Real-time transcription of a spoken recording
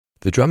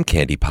The Drum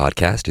Candy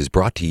Podcast is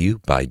brought to you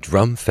by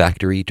Drum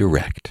Factory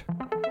Direct.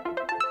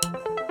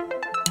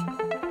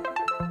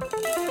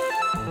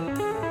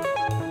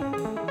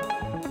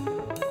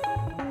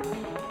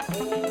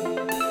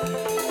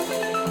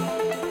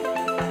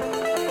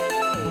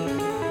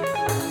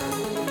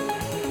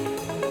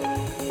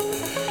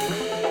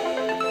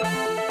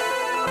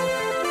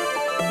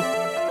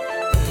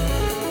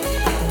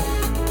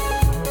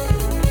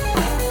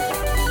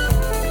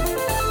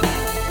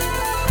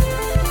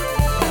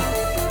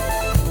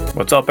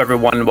 What's up,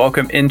 everyone?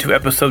 Welcome into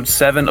episode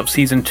 7 of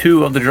season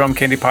 2 of the Drum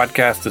Candy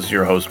Podcast. This is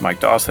your host, Mike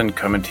Dawson,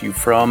 coming to you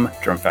from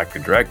Drum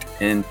Factory Direct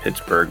in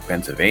Pittsburgh,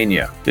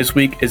 Pennsylvania. This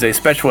week is a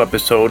special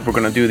episode. We're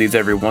going to do these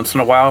every once in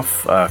a while.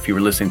 If you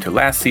were listening to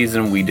last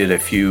season, we did a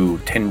few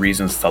 10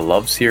 Reasons to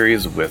Love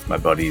series with my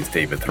buddies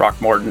David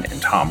Throckmorton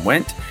and Tom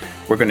Wendt.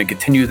 We're going to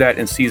continue that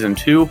in season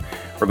 2.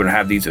 We're going to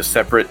have these as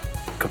separate,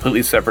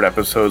 completely separate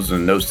episodes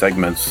and no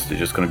segments. They're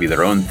just going to be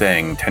their own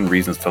thing, 10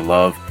 Reasons to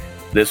Love.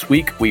 This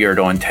week, we are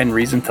doing 10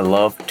 Reasons to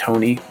Love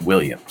Tony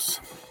Williams.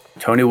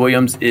 Tony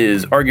Williams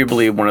is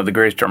arguably one of the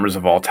greatest drummers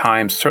of all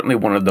time, certainly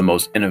one of the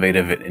most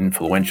innovative and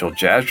influential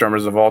jazz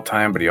drummers of all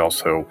time, but he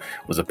also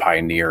was a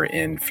pioneer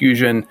in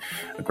fusion,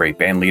 a great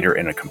band leader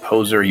and a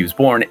composer. He was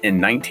born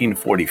in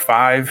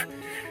 1945.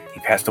 He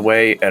passed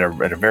away at a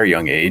very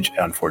young age,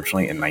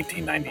 unfortunately, in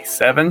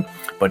 1997.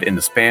 But in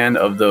the span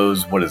of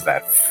those,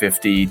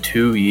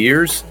 52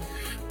 years,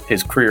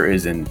 his career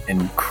is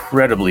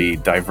incredibly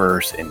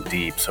diverse and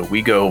deep. So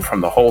we go from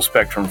the whole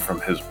spectrum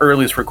from his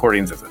earliest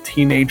recordings as a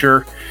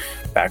teenager,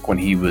 back when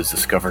he was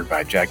discovered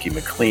by Jackie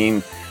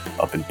McLean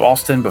up in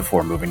Boston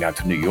before moving out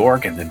to New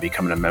York and then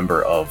becoming a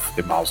member of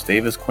the Miles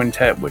Davis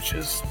Quintet, which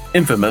is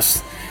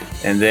infamous,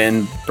 and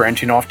then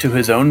branching off to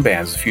his own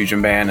bands,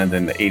 Fusion Band, and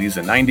then the 80s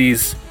and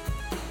 90s,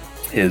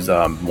 his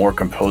more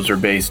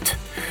composer-based,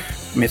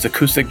 it's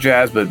acoustic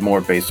jazz, but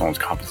more based on his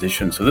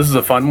composition. So this is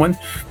a fun one.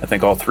 I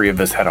think all three of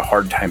us had a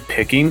hard time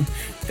picking,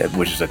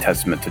 which is a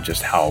testament to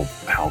just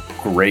how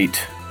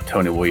great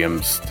Tony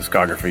Williams'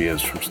 discography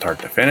is from start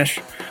to finish.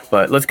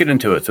 But let's get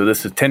into it. So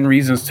this is 10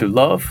 Reasons to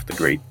Love the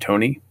great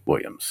Tony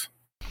Williams.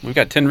 We've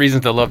got 10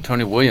 Reasons to Love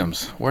Tony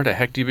Williams. Where the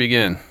heck do you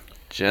begin,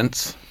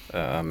 gents?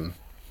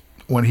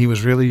 When he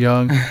was really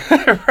young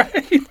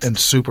Right. and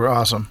super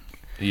awesome.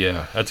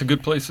 Yeah, that's a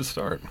good place to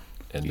start.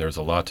 And there's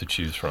a lot to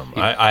choose from.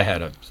 I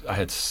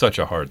had such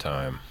a hard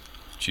time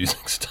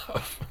choosing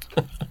stuff.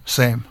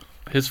 Same.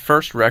 His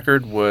first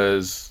record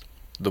was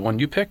the one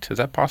you picked. Is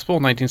that possible?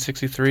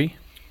 1963.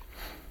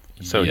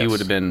 So Yes. he would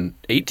have been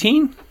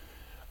 18.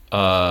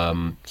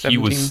 He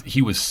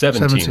was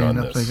 17 on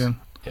this. Thinking.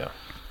 Yeah,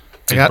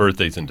 his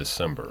birthday's in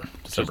December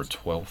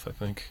 12th, I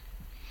think.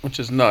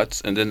 Which is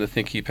nuts. And then to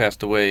think he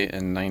passed away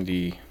in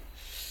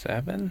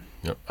 97.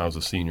 Yep, I was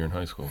a senior in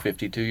high school.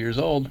 52 years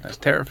old. That's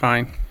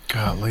terrifying.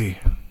 Golly.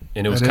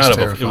 And it was That is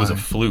it was a terrifying.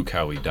 fluke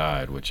how he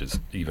died, which is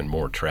even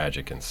more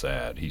tragic and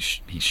sad. He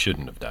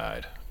shouldn't have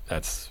died.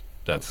 That's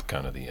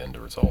kind of the end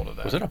result of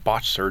that. Was it a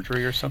botched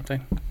surgery or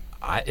something?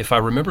 If I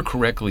remember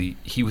correctly,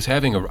 he was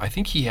having I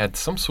think he had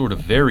some sort of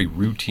very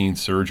routine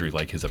surgery,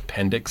 like his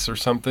appendix or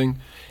something,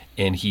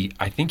 and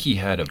I think he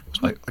had Was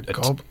it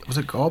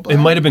gallbladder? It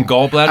might have been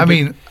gallbladder. I but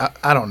mean,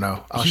 I don't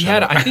know. I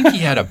think he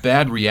had a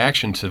bad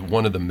reaction to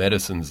one of the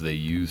medicines they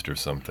used or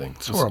something.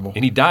 It's horrible.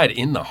 And he died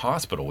in the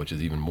hospital, which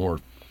is even more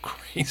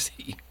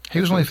crazy. He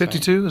was only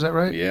 52, is that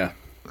right? Yeah.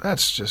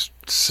 That's just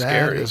sad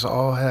Scary. as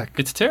all heck.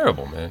 It's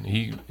terrible, man.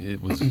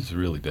 It's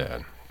really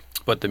bad.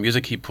 But the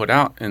music he put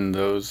out in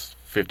those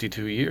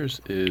 52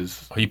 years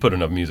is... He put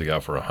enough music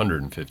out for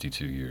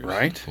 152 years.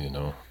 Right. You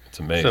know, it's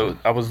amazing. So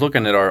I was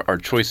looking at our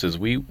choices.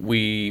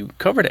 We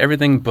covered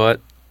everything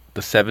but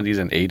the 70s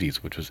and 80s,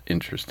 which was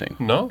interesting.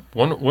 No,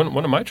 one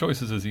of my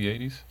choices is the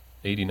 80s,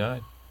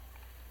 89.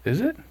 Is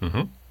it?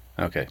 Mm-hmm.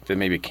 Okay. Then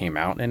maybe it came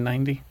out in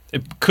 90?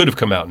 It could have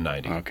come out in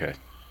 90. Okay.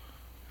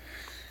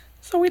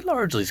 So we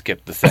largely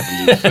skipped the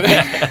 70s.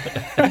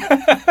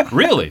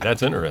 Really?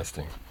 That's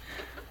interesting.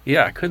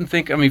 Yeah, I couldn't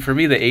think. I mean, for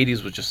me, the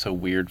 80s was just so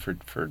weird for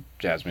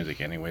jazz music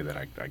anyway that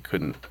I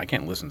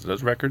can't listen to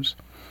those records.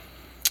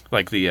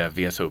 Like the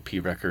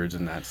VSOP records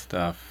and that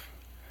stuff.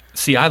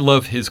 See, I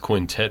love his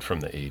quintet from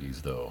the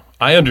 80s, though.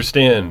 I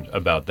understand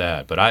about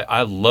that, but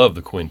I love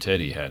the quintet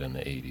he had in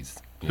the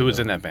 80s. Who was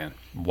in that band?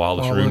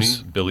 Wallace Wallace,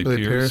 Rooney, Billy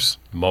Pierce, Pierce,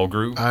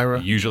 Mulgrew, Ira.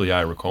 usually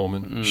Ira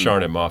Coleman,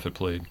 Charlotte Moffett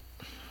played.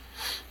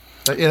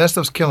 Yeah, that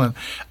stuff's killing.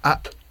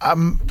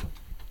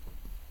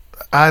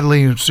 I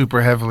lean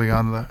super heavily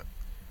on the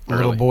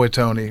little Really? boy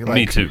Tony.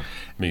 Me too.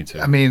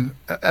 I mean,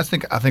 I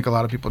think a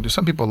lot of people do.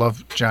 Some people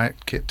love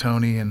Giant Kit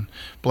Tony and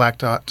Black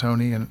Dot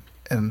Tony,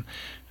 and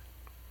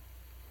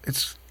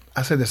it's.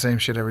 I say the same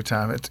shit every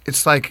time.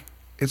 It's like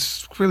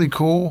it's really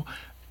cool.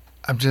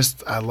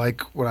 I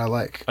like what I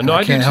like. No,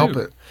 I do can't help too.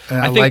 it. And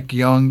I I think- like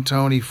young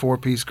Tony,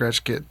 4-piece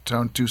scratch kit,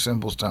 tone, 2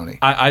 cymbals Tony.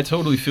 I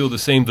totally feel the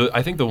same.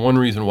 I think the one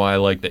reason why I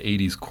like the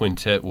 80s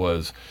quintet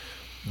was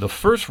the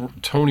first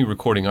Tony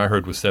recording I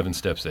heard was 7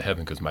 Steps to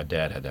Heaven because my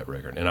dad had that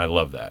record, and I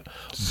love that.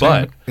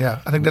 But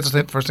Yeah, I think that's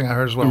the first thing I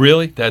heard as well.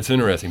 really, that's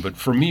interesting. But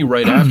for me,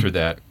 right after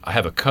that, I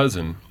have a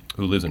cousin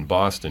who lives in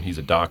Boston. He's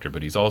a doctor,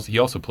 but he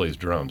also plays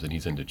drums, and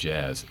he's into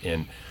jazz.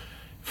 And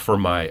for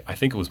I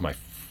think it was my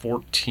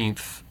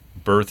 14th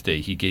birthday,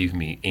 he gave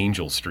me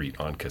Angel Street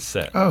on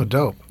cassette. Oh,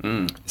 dope.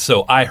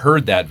 So I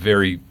heard that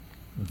very,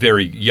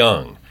 very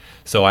young.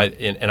 So I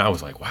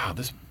was like, wow,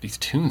 these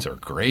tunes are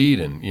great,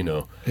 and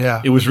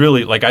Yeah. it was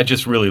really like I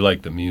just really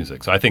like the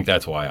music. So I think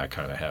that's why I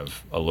kind of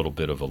have a little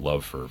bit of a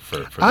love for I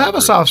that have a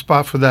group. soft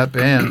spot for that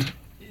band.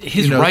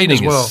 His as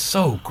writing well. is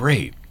so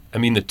great. I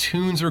mean, the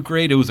tunes are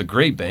great. It was a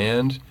great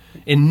band,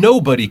 and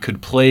nobody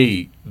could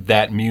play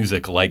that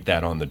music like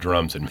that on the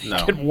drums and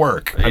make it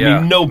work. I Yeah.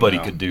 mean, nobody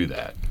could do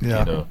that.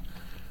 Yeah.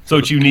 So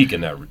it's unique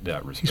in that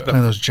He's respect.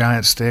 playing those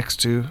giant sticks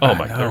too. Oh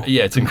my god!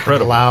 Yeah, it's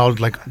incredible. Loud,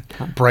 like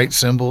bright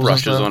cymbals.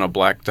 Brushes and stuff. on a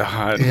black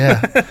dot.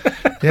 Yeah,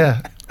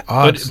 yeah.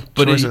 Odd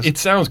But choices. it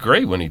sounds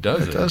great when he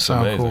does it. It does It's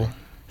sound amazing. cool.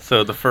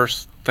 So the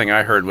first thing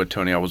I heard with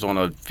Tony, I was on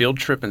a field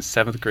trip in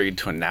 7th grade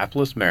to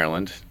Annapolis,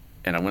 Maryland,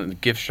 and I went in the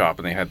gift shop,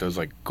 and they had those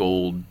like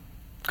gold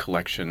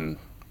collection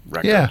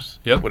records.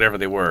 Yeah. Yep. Whatever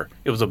they were.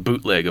 It was a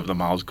bootleg of the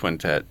Miles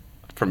Quintet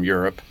from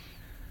Europe.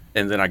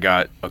 And then I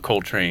got a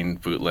Coltrane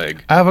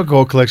bootleg. I have a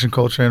gold collection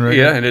Coltrane record.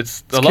 Yeah, and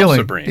it's the Love killing.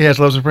 Supreme. Yeah, it's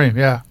Love Supreme.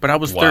 Yeah. But I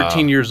was Wow.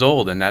 13 years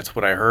old, and that's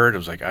what I heard. I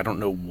was like, I don't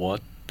know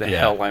what the Yeah.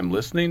 hell I'm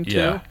listening to.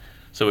 Yeah.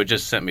 So it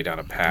just sent me down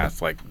a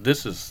path like,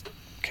 this is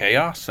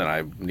chaos, and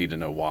I need to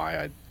know why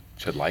I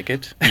should like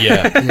it.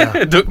 Yeah. Yeah.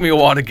 It took me a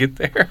while to get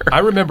there. I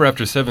remember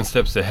after 7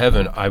 Steps to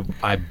Heaven,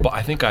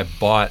 I think I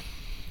bought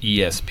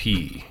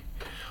ESP,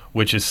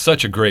 which is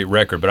such a great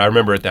record. But I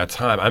remember at that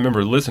time, I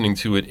remember listening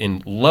to it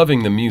and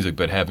loving the music,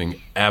 but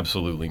having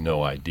absolutely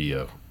no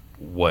idea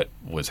what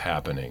was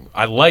happening.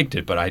 I liked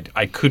it, but I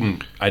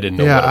didn't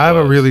know Yeah, what it I have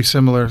a was. really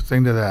similar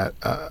thing to that.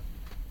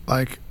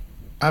 Like,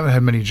 I haven't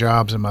had many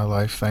jobs in my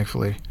life,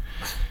 thankfully.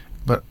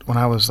 But when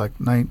I was like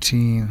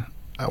 19,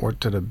 I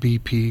worked at a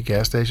BP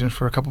gas station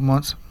for a couple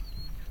months.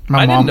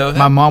 I didn't know that.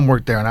 My mom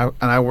worked there, and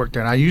I worked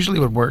there. And I usually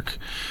would work.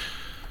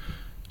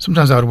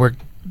 Sometimes I would work.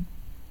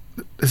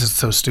 This is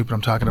so stupid.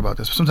 I'm talking about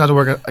this. Sometimes I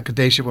work like a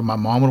day shift where my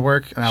mom would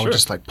work, and I would Sure.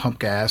 just like pump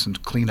gas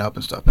and clean up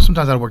and stuff. But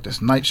sometimes I'd work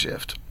this night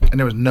shift, and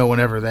there was no one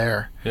ever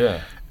there,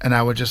 Yeah. and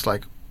I would just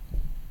like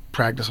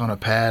practice on a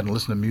pad and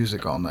listen to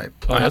music all night.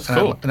 Oh, that's And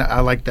cool. I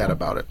like that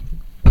about it.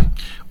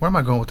 Where am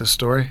I going with this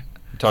story?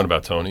 Talking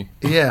about Tony.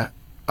 Yeah.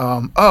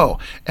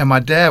 And my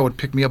dad would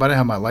pick me up. I didn't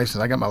have my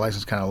license. I got my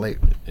license kind of late.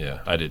 Yeah,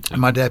 I did too.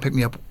 And my dad picked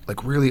me up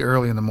like really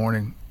early in the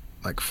morning,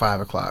 like 5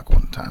 o'clock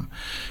one time,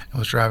 and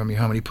was driving me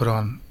home. And he put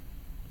on,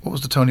 what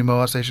was the Tony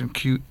Moa station?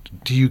 DUQ.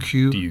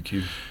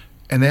 DUQ.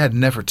 And they had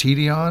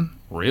Nefertiti on.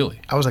 Really?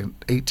 I was like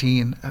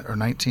 18 or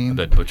 19. I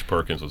bet Butch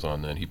Perkins was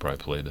on then. He probably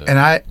played that.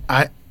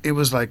 And it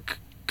was like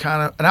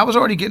kind of, and I was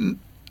already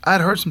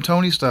I'd heard some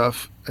Tony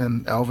stuff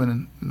and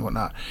Elvin and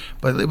whatnot,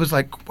 but it was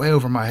like way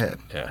over my head.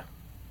 Yeah.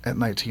 At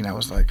 19, I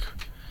was like,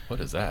 What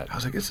is that?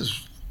 this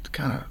is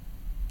kind of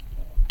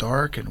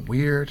dark and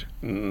weird,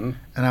 Mhm.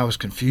 and I was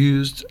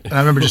confused. And I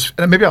remember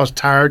and maybe I was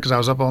tired because I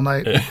was up all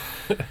night.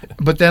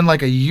 But then,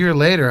 like a year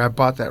later, I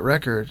bought that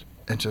record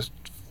and just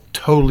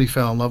totally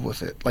fell in love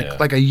with it. Yeah.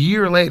 Like a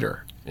year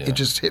later, Yeah. it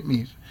just hit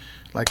me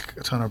like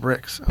a ton of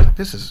bricks. I was like,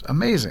 this is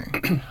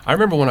amazing. I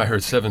remember when I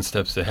heard 7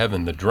 Steps to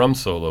Heaven, the drum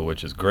solo,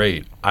 which is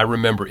great. I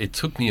remember it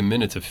took me a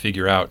minute to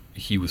figure out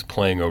he was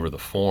playing over the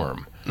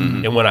form.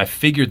 Mm-hmm. And when I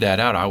figured that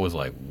out, I was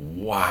like,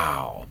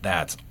 wow,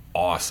 that's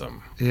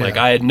awesome. Yeah. Like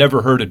I had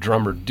never heard a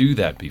drummer do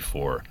that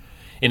before.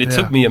 And it Yeah.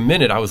 took me a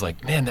minute. I was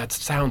like, man, that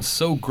sounds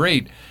so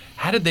great.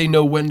 How did they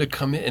know when to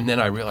come in? And then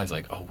I realized,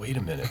 like, oh, wait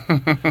a minute.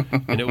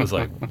 And it was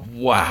like,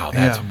 wow,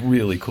 that's Yeah.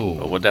 really cool.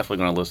 Well, we're definitely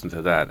going to listen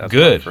to that. That's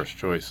Good. my first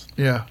choice.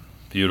 Yeah.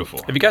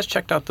 Beautiful. Have you guys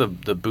checked out the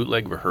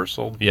bootleg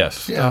rehersal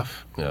Yes. Yeah.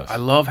 stuff? Yes. I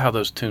love how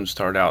those tunes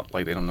start out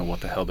like they don't know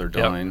what the hell they're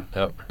doing.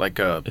 Yep. Like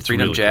It's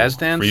Freedom really Jazz cool.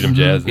 Dance. Freedom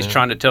Jazz He's Dance.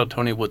 trying to tell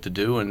Tony what to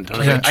do, and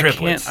Tony's Yeah. like,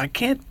 Triplets. I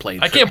can't play.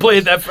 I can't play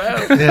it that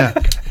fast. Yeah.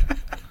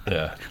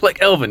 Yeah. Like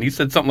Elvin. He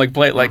said something like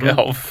play it like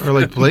Elf. Or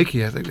like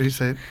Blakey, I think. Did he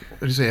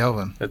say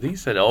Elvin? I think he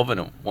said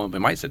Elvin. Well, we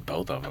might have said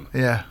both of them.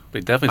 Yeah. But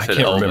he definitely I said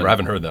can't Elvin. remember. I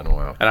haven't heard that in a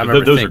while. And I But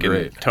remember those thinking are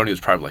great. Tony was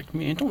probably like,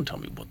 man, don't tell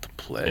me what to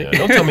play. Yeah,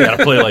 don't tell me how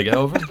to play like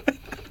Elvin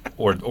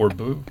or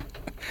Boo.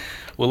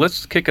 Well,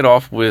 let's kick it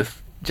off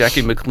with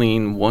Jackie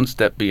McLean, One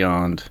Step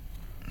Beyond,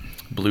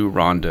 Blue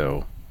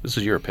Rondo. This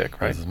is your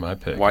pick, right? This is my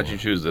pick. Why'd yeah. you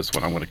choose this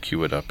one? I'm going to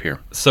cue it up here.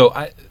 So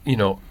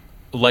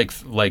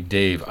like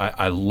Dave,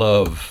 I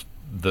love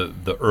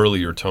the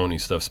earlier Tony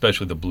stuff,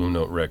 especially the Blue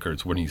Note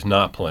records when he's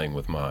not playing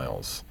with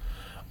Miles,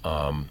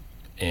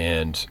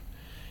 and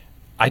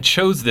I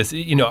chose this.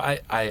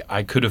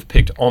 I could have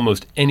picked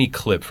almost any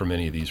clip from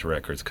any of these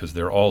records because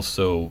they're all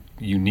so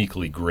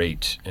uniquely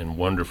great and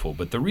wonderful.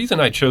 But the reason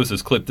I chose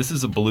this clip, this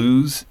is a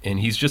blues, and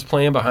he's just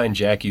playing behind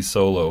Jackie's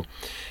solo,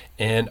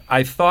 and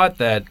I thought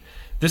that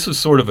this was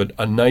sort of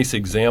a nice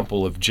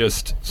example of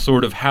just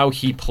sort of how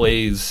he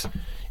plays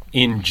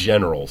in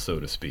general, so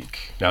to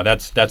speak. Now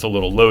that's a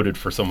little loaded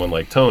for someone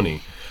like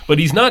Tony, but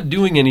he's not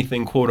doing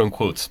anything quote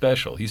unquote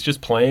special. He's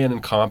just playing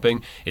and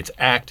comping. It's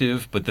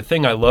active, but the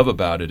thing I love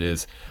about it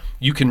is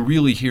you can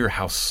really hear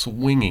how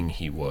swinging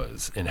he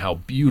was and how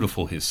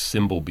beautiful his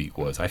cymbal beat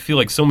was. I feel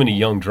like so many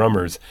young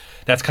drummers,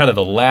 that's kind of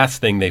the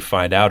last thing they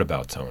find out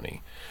about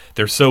Tony.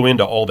 They're so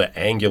into all the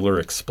angular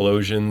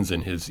explosions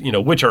and his,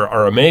 which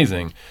are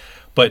amazing,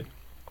 but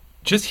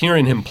just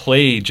hearing him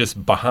play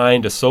just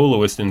behind a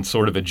soloist in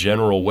sort of a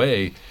general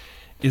way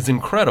is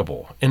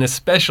incredible. And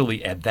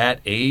especially at that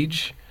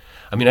age,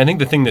 I mean, I think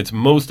the thing that's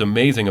most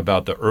amazing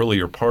about the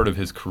earlier part of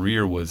his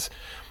career was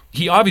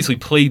he obviously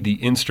played the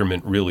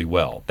instrument really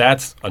well.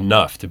 That's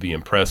enough to be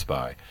impressed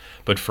by.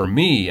 But for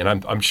me, and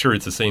I'm sure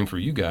it's the same for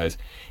you guys,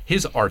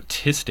 his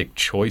artistic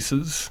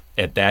choices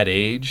at that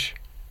age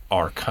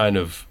are kind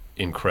of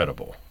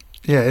incredible.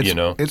 Yeah,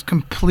 it's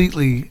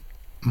completely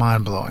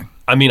mind-blowing.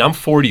 I mean, I'm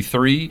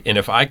 43, and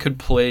if I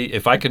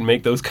could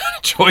make those kind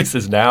of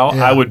choices now,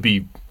 Yeah. I would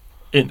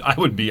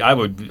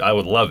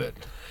love it.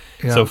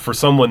 Yeah. So for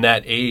someone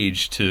that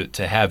age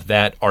to have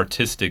that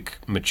artistic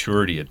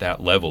maturity at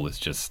that level is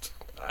just,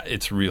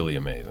 it's really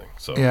amazing.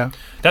 So Yeah.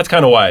 that's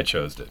kind of why I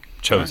chose it.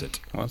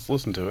 Well, let's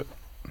listen to it.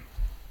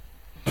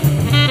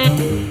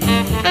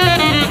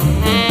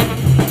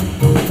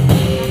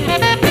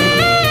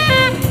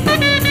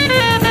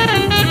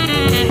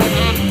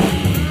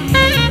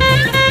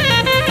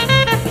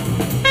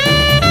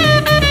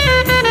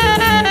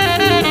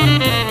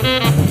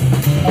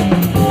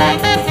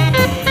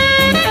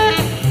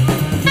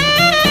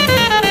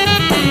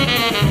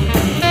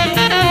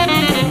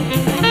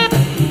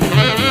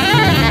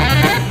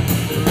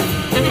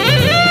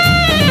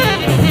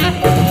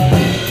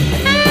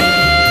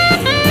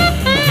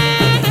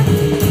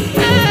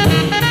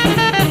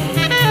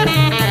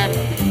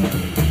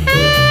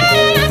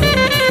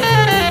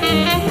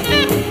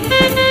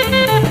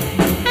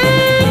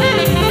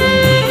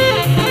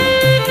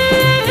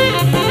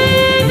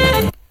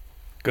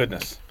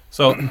 Goodness.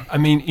 So, I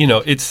mean,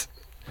 it's,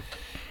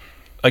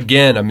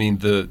 again, I mean,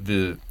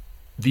 the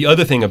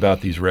other thing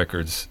about these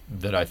records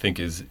that I think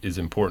is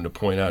important to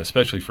point out,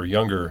 especially for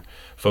younger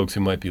folks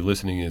who might be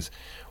listening, is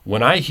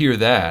when I hear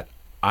that,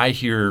 I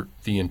hear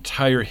the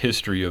entire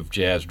history of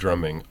jazz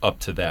drumming up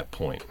to that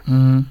point.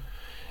 Mm-hmm.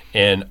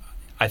 And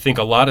I think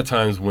a lot of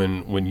times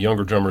when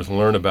younger drummers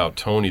learn about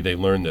Tony, they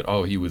learn that,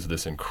 he was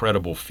this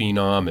incredible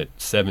phenom at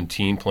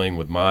 17 playing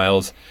with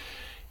Miles.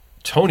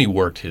 Tony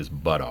worked his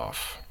butt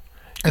off.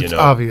 It's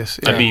obvious.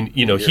 Yeah. I mean,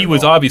 he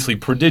was obviously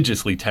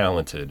prodigiously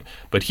talented,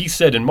 but he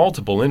said in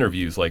multiple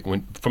interviews, like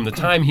from the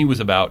time he was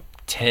about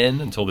 10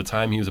 until the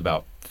time he was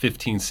about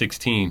 15,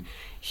 16,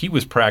 he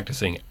was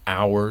practicing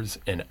hours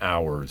and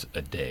hours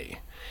a day.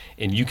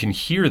 And you can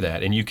hear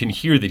that, and you can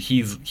hear that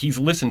he's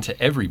listened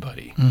to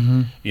everybody,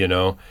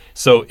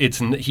 So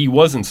he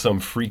wasn't some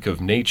freak of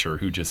nature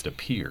who just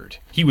appeared.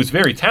 He was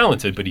very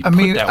talented, but he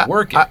put that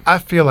work in. I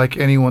feel like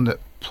anyone that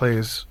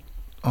plays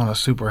on a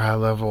super high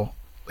level,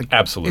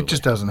 absolutely, it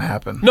just doesn't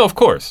happen. No, of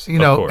course.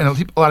 And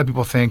a lot of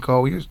people think,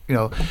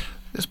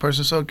 this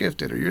person's so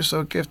gifted, or you're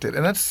so gifted,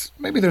 and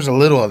maybe there's a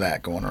little of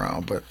that going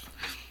around, but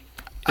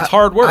it's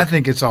hard work. I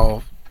think it's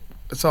all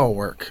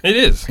work. It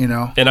is, and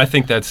I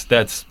think that's.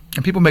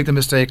 And people make the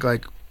mistake,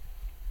 like,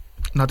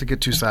 not to get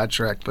too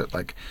sidetracked, but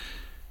like,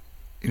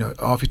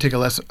 if you take a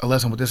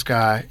lesson with this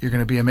guy, you're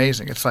going to be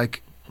amazing. It's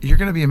like, you're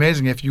going to be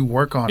amazing if you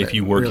work on it. If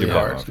you work really your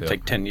hard. butt off, It'll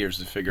take 10 years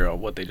to figure out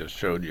what they just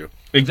showed you.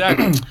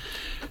 Exactly.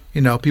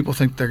 People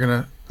think they're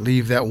going to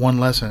leave that one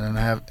lesson and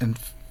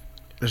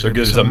there's There gonna be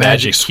goes some a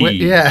magic key.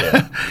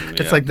 Yeah.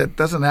 It's like, that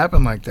doesn't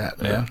happen like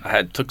that, man.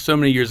 I took so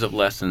many years of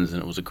lessons,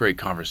 and it was a great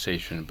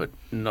conversation, but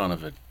none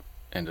of it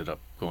ended up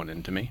going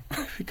into me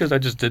because I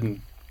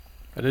didn't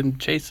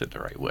chase it the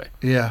right way.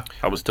 Yeah.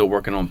 I was still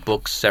working on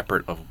books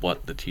separate of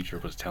what the teacher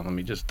was telling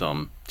me, just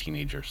dumb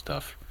teenager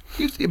stuff.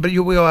 But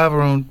we all have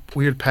our own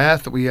weird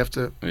path that we have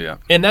to. Yeah.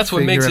 And that's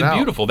what makes figure it it out.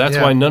 beautiful. That's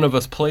Yeah. why none of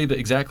us play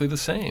exactly the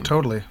same.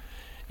 Totally.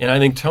 And I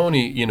think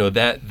Tony,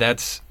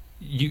 that's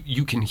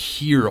you can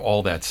hear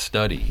all that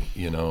study,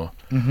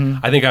 Mm-hmm.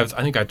 I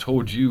think I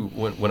told you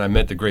when I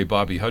met the great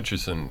Bobby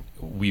Hutcherson,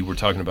 we were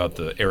talking about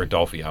the Eric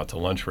Dolphy Out to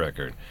Lunch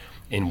record.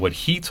 And what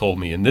he told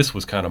me, and this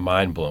was kind of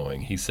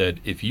mind-blowing, he said,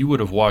 if you would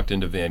have walked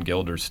into Van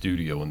Gelder's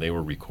studio when they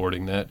were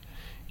recording that,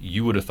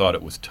 you would have thought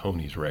it was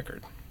Tony's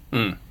record.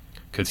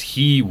 Because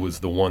he was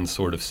the one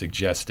sort of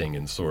suggesting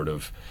and sort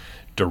of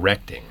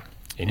directing.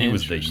 And he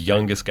was the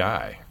youngest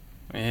guy.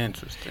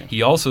 Interesting.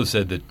 He also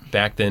said that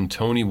back then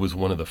Tony was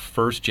one of the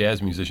first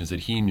jazz musicians that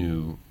he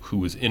knew who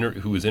was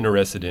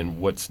interested in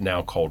what's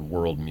now called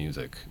world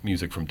music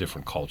from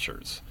different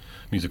cultures,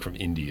 music from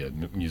India,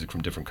 music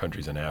from different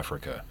countries in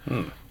Africa.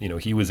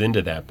 He was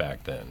into that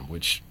back then,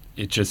 which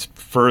it just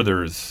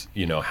furthers,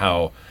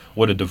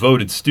 what a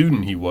devoted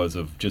student he was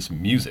of just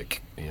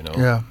music,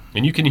 Yeah.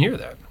 And you can hear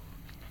that.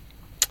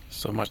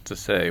 So much to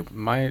say.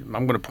 I'm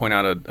going to point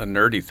out a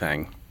nerdy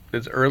thing.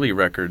 His early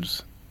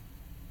records,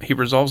 he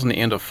resolves in the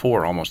end of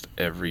 4 almost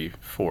every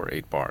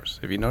 8 bars.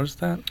 Have you noticed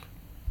that?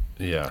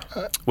 Yeah.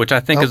 Which I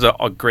think is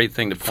a great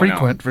thing to point out.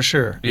 Frequent, for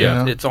sure.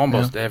 Yeah, it's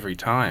almost every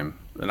time.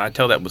 And I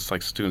tell that with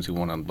like students who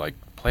want to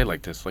play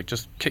like this,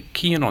 just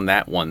key in on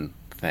that one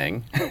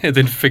thing and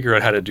then figure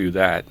out how to do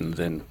that and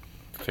then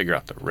figure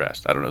out the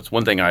rest. I don't know. It's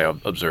one thing I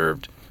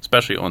observed,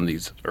 especially on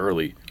these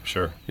early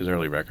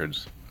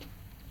records.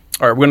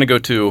 All right, we're going to go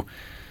to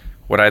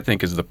what I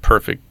think is the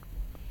perfect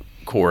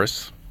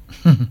chorus,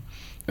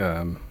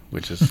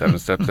 which is 7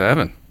 Steps to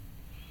Heaven.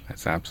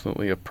 That's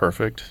absolutely a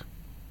perfect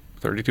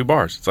 32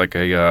 bars. It's like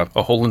a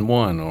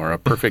hole-in-one or a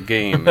perfect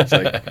game. It's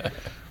like,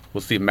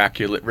 what's the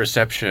Immaculate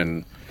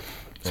Reception?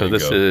 So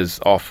this is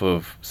off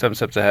of 7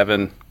 Steps to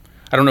Heaven.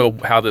 I don't know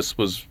how this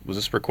was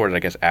this recorded, I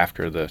guess,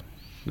 after the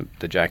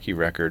Jackie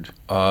record?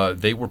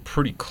 They were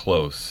pretty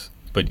close,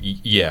 but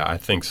yeah, I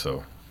think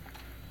so.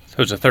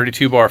 So it's a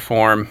 32-bar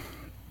form.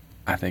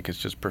 I think it's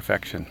just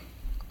perfection.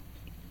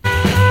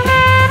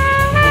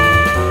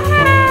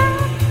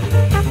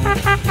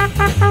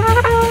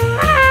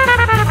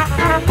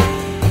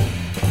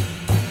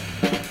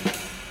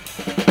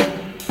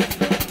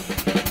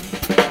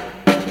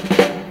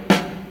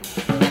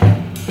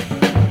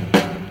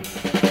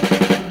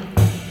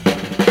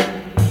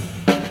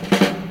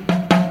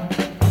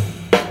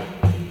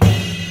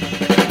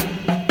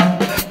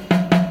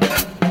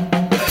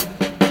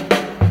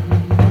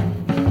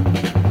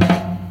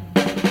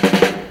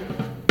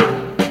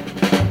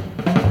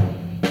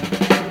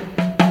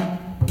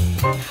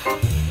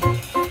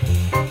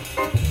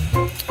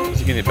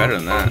 Better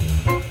than that,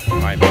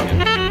 in my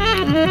opinion.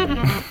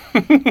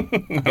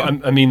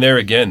 I mean, there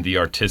again, the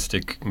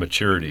artistic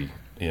maturity,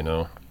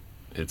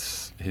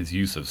 it's his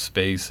use of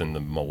space and the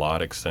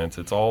melodic sense.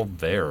 It's all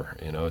there,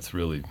 it's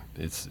really,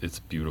 it's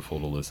beautiful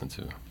to listen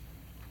to.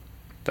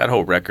 That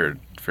whole record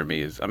for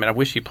me is, I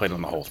wish he played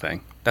on the whole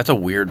thing. That's a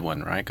weird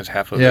one, right? Because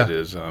half of it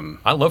is...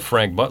 I love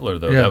Frank Butler,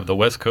 though. Yeah. The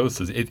West Coast,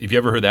 have you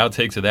ever heard the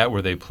outtakes of that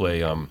where they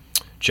play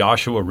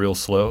Joshua real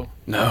slow?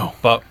 No.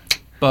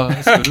 Oh,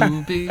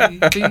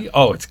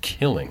 it's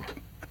killing.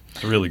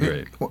 It's really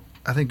great. Well,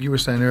 I think you were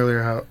saying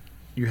earlier how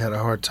you had a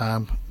hard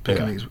time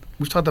picking these.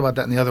 We've talked about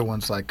that in the other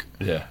ones. Like,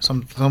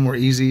 some were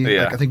easy.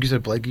 Yeah. Like, I think you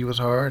said Blakey was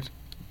hard.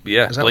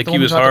 Yeah, Blakey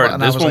was hard.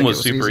 This one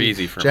was super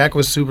easy for me. Jack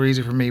was super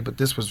easy for me, but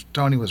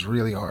Tony was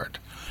really hard.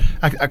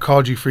 I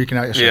called you freaking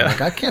out yesterday. Yeah.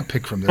 Like, I can't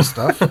pick from this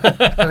stuff.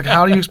 Like,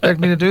 how do you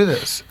expect me to do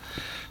this?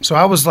 So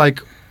I was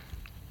like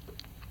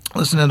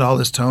listening to all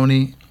this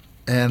Tony,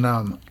 and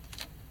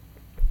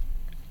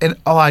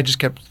all I just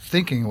kept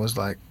thinking was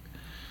like,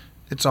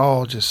 it's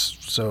all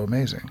just so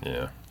amazing.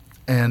 Yeah.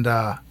 And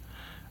I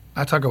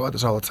talk about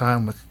this all the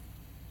time with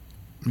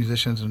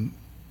musicians and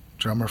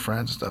drummer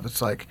friends and stuff.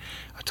 It's like,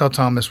 I tell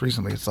Tom this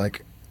recently, it's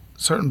like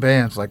certain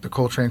bands, like the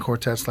Coltrane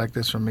Quartet's like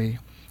this for me,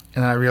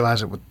 and I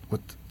realize it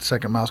with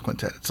Second Mouse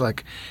Quintet. It's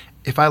like,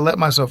 if I let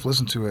myself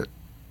listen to it,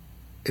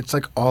 it's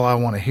like all I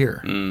want to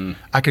hear.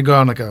 I could go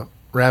on like a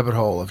rabbit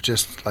hole of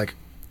just like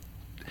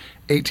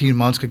 18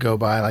 months could go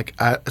by, like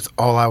it's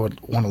all I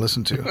would want to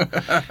listen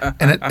to.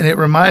 and it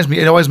reminds me,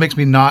 it always makes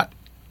me not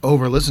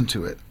over listen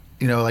to it,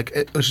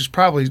 which is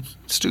probably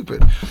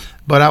stupid.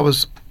 But I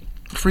was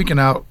freaking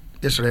out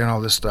yesterday on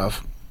all this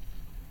stuff,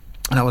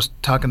 and I was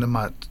talking to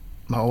my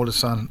oldest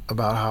son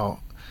about how,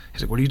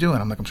 he's like, what are you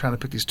doing? I'm like, I'm trying to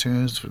pick these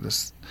tunes for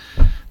this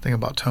thing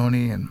about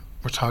Tony, and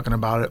we're talking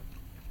about it.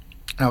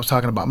 And I was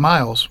talking about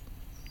Miles,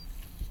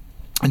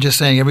 and just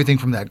saying everything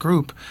from that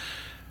group,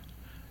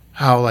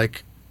 how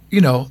like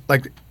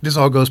this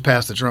all goes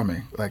past the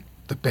drumming. Like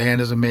the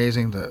band is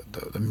amazing,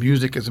 the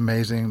music is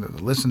amazing,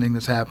 the listening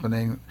that's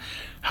happening,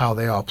 how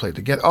they all play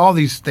together, all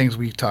these things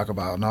we talk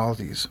about, and all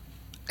these.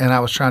 And I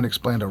was trying to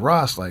explain to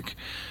Ross, like,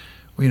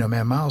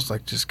 man, Miles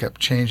like just kept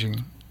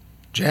changing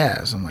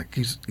jazz, and like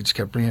he just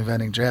kept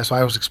reinventing jazz. So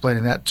I was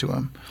explaining that to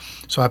him.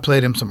 So I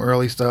played him some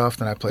early stuff,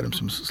 then I played him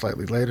some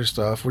slightly later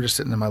stuff. We're just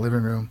sitting in my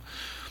living room.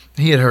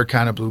 He had heard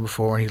Kind of Blue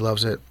before, and he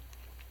loves it.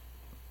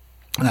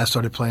 And I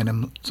started playing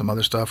him some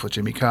other stuff with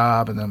Jimmy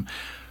Cobb, and then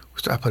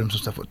I put him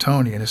some stuff with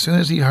Tony. And as soon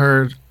as he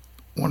heard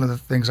one of the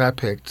things I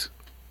picked...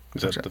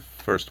 Is that the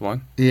first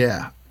one?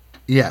 Yeah.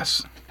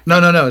 Yes. No,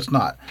 it's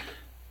not.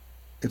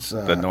 It's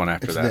the one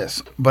after that.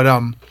 This. But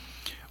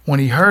when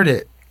he heard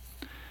it,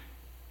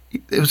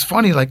 it was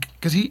funny, like,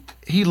 because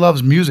he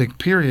loves music,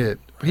 period.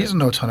 But he doesn't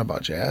know a ton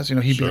about jazz. I'm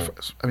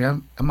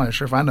not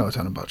sure if I know a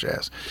ton about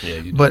jazz. Yeah,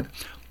 you do. But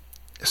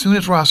as soon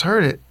as Ross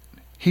heard it,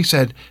 he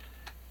said,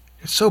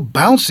 it's so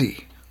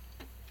bouncy.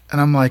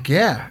 And I'm like,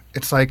 yeah.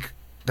 It's like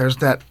there's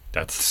that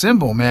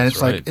symbol, man.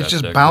 It's like it's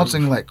just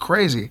bouncing like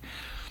crazy.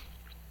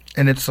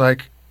 And it's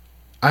like,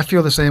 I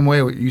feel the same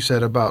way what you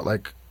said about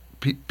like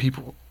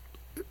people,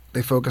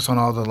 they focus on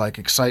all the like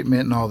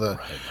excitement and all the,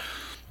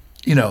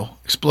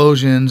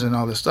 explosions and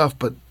all this stuff.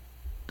 But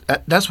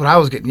that's what I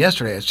was getting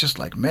yesterday. It's just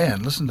like,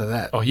 man, listen to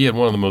that. Oh, he had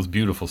one of the most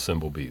beautiful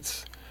cymbal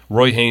beats.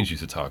 Roy Haynes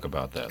used to talk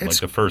about that, like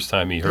the first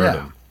time he heard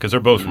him, because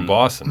they're both from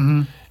Boston.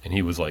 Mm-hmm. And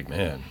he was like,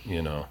 man,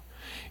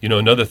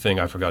 another thing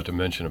I forgot to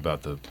mention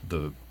about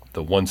the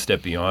One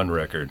Step Beyond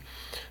record,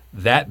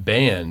 that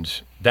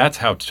band, that's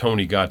how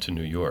Tony got to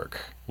New York,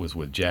 was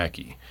with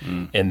Jackie.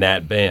 And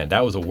that band,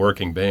 that was a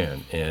working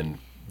band. And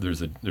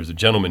there's a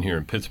gentleman here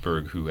in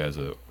Pittsburgh who has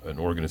an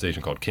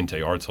organization called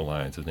Kinte Arts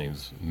Alliance. His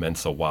name's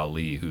Mensa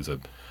Wali, who's a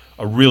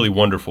really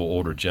wonderful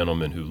older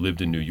gentleman who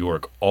lived in New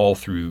York all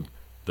through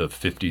the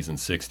 50s and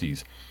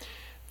 60s.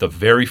 The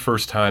very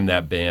first time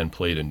that band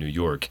played in New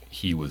York,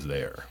 he was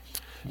there.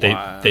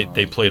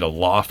 They played a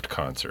loft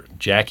concert.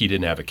 Jackie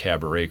didn't have a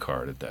cabaret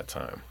card at that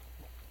time.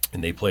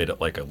 And they played at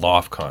like a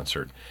loft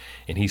concert.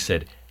 And he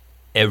said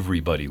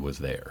everybody was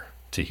there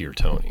to hear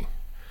Tony.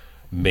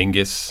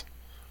 Mingus,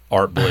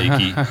 Art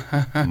Blakey,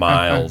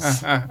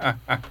 Miles.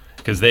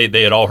 Because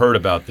they had all heard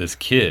about this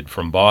kid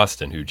from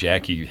Boston who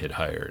Jackie had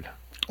hired.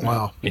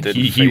 Wow. And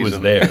he was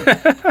there.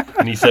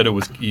 And he said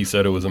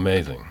it was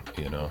amazing,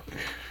 you know.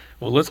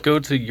 Well, let's go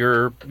to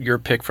your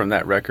pick from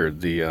that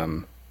record,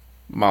 the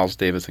Miles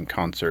Davis in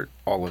concert,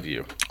 All of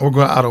You. We'll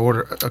go out of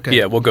order. Okay.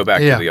 Yeah, we'll go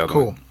back to the other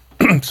cool.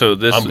 one. So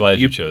this, I'm glad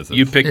you chose this.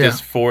 You picked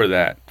this for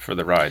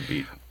the ride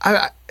beat.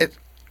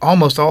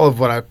 Almost all of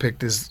what I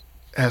picked has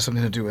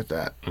something to do with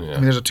that. Yeah. I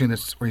mean, there's a tune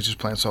where he's just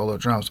playing solo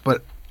drums,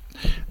 but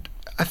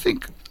I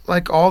think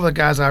like all the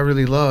guys I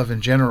really love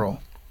in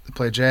general that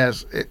play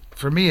jazz,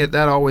 for me it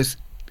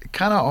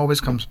kind of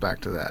always comes back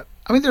to that.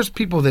 I mean, there's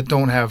people that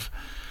don't have.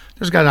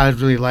 There's guys I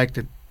really like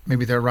that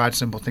maybe their ride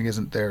cymbal thing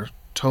isn't their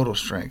total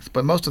strength,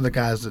 but most of the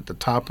guys at the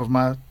top of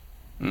my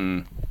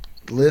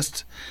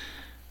list,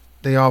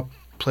 they all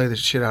play the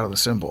shit out of the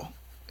cymbal,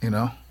 you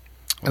know.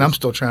 And I'm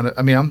still trying to.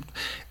 I mean,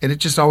 and it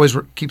just always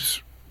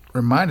keeps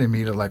reminding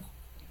me to like,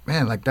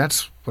 man, like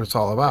that's what it's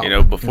all about. You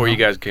know, before you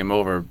guys came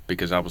over,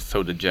 because I was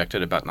so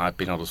dejected about not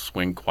being able to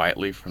swing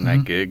quietly from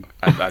that gig,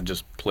 I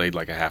just played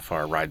like a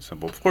half-hour ride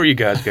cymbal. Before you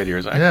guys got here, I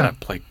was like, I gotta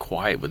play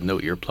quiet with no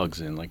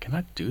earplugs in. Like, can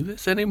I do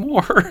this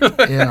anymore?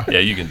 Yeah,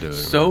 you can do it.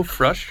 So man.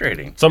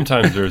 Frustrating.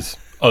 Sometimes there's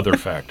other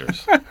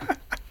factors.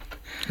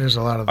 There's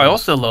a lot of those. I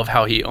also love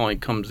how he only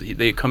comes.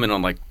 They come in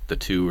on like the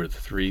 2 or the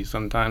 3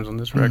 sometimes on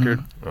this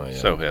record. Oh, yeah.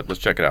 So let's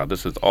check it out.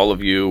 This is All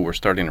of You. We're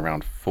starting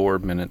around 4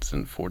 minutes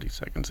and 40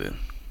 seconds in.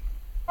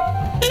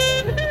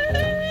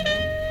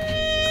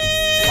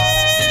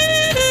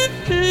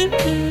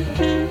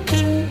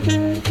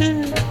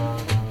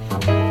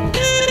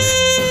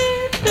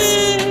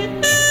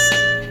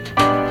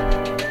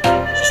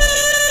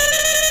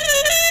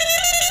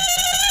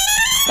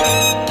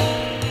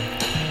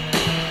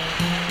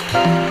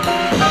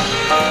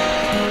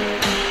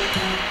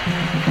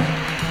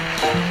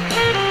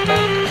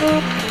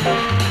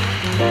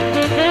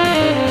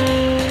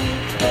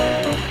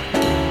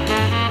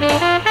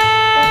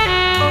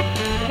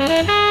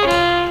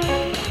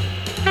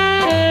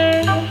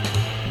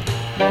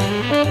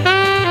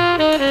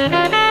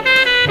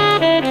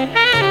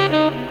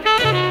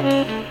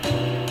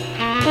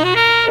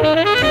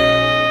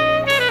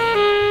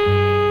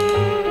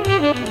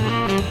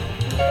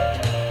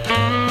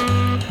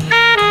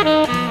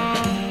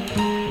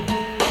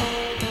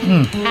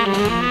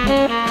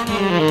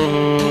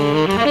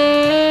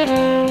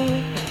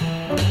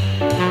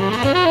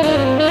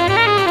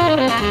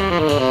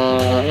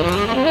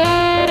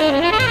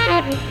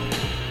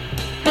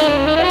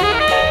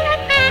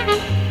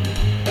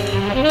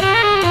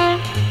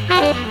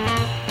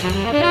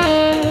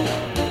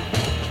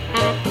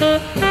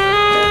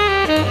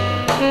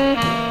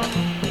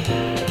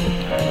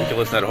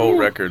 That whole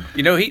record,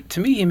 you know, to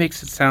me he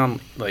makes it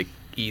sound like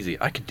easy.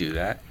 I could do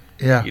that.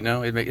 Yeah, you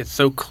know, it's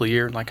so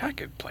clear. Like I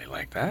could play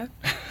like that.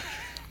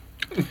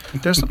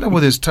 There's something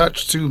with his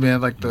touch too,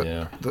 man. Like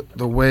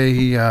the way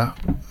he. Can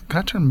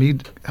I turn me?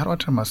 How do I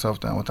turn myself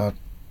down without?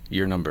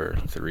 You're number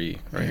 3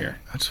 right here.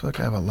 I just feel like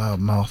I have a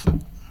loud mouth.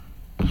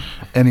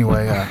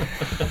 Anyway,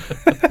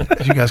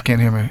 if you guys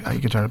can't hear me, you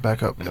can turn it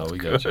back up. No, we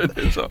got you.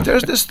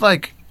 There's this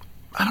like,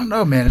 I don't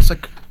know, man. It's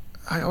like.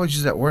 I always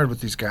use that word with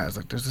these guys.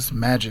 Like, there's this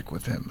magic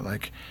with him.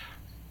 Like,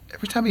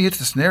 every time he hits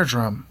the snare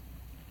drum,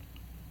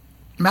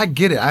 I mean, I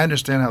get it. I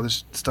understand how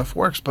this stuff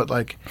works, but,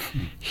 like,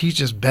 he's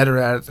just better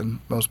at it than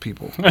most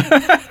people.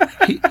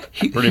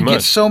 He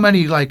gets so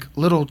many, like,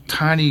 little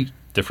tiny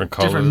different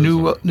colors,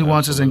 different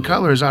nuances and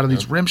colors out of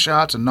these rim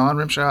shots and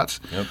non-rim shots.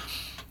 Yep.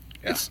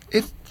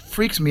 It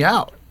freaks me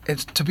out.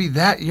 It's to be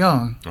that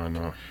young. I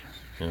know.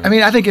 Yeah. I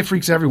mean, I think it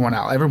freaks everyone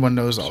out. Everyone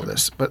knows all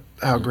this, but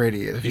how great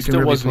he is. If he you still can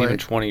really wasn't play. even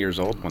 20 years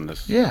old when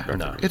this.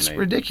 It's made.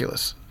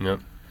 ridiculous. Yep.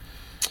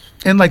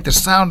 And like the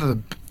sound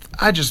of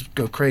I just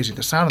go crazy.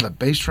 The sound of the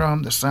bass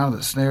drum, the sound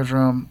of the snare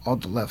drum, all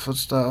the left foot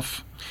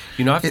stuff.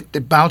 You know,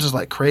 it bounces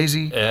like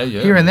crazy. Yeah.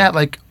 Hearing that,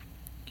 like,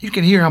 you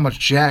can hear how much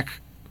Jack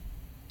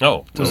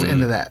was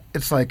into that.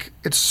 It's like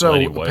it's so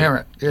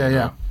apparent.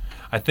 Yeah.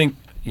 I think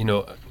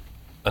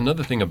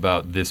another thing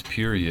about this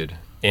period.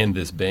 And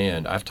this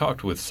band, I've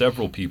talked with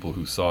several people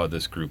who saw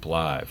this group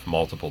live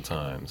multiple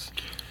times.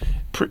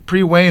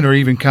 Pre-Wayne or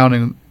even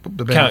counting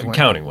the band?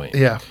 Counting Wayne.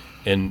 Yeah.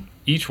 And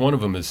each one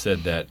of them has said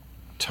that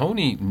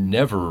Tony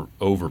never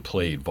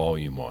overplayed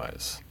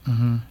volume-wise,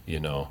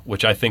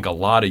 which I think a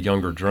lot of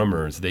younger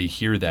drummers, they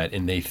hear that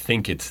and they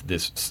think it's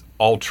this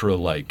ultra,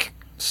 like,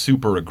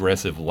 super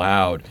aggressive,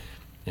 loud,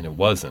 and it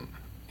wasn't.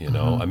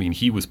 I mean,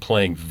 he was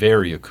playing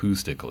very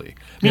acoustically.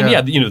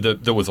 I mean,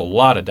 there was a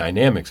lot of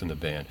dynamics in the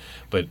band,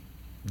 but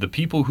the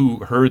people who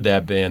heard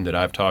that band that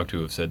I've talked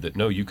to have said that,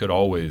 no, you could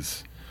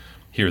always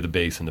hear the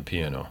bass and the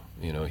piano.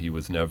 He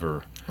was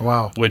never...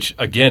 Wow. Which,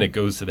 again, it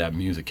goes to that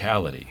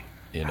musicality.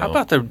 You know? How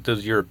about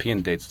those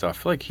European date stuff?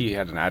 I feel like he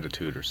had an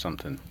attitude or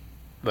something.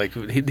 Like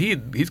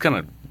he's kind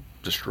of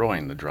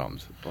destroying the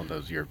drums on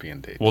those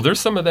European dates. Well, there's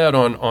some of that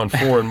on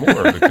 4 and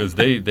More because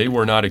they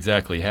were not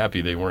exactly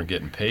happy they weren't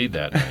getting paid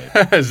that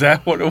night. Is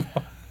that what it was?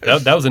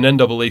 That was an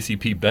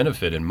NAACP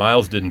benefit, and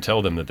Miles didn't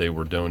tell them that they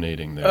were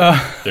donating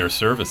their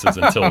services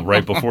until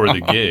right before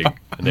the gig,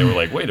 and they were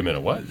like, "Wait a minute,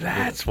 what?"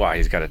 That's why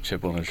he's got a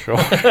chip on his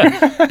shoulder.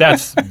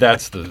 That's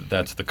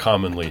the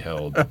commonly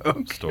held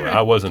story.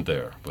 I wasn't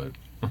there, but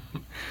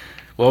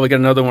Well, we got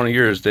another one of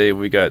yours, Dave.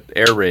 We got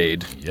Air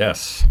Raid.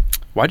 yes,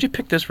 Why'd you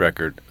pick this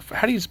record?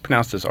 How do you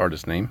pronounce this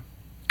artist's name?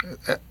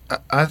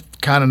 I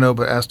kind of know,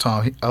 but ask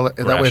Tom.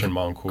 Gratian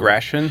Moncourt.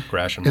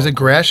 Gratian? Is it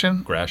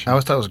Gratian? Gratian. I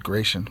always thought it was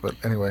Gratian, but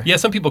anyway. Yeah,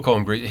 some people call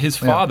him Gratian. His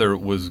father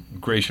was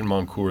Gratian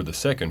Moncourt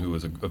II, who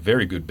was a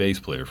very good bass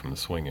player from the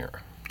swing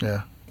era.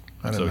 Yeah.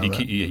 I So didn't know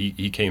that.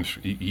 he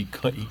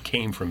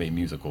came from a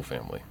musical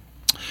family.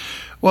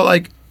 Well,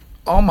 like,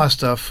 all my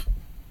stuff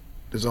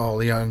is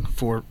all young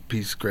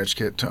 4-piece Gretsch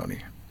kit Tony.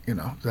 You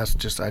know, that's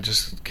just, I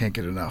just can't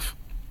get enough.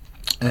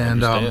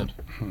 And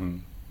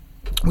Understand.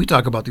 we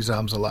talk about these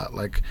albums a lot,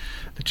 like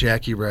the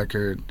Jackie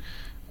record,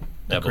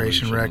 the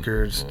Gratian Evolution,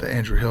 records, yeah. the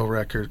Andrew Hill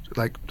record,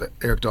 like the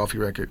Eric Dolphy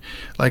record.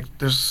 Like,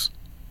 because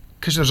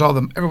there's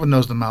everyone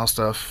knows the Miles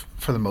stuff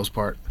for the most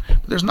part.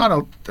 But there's not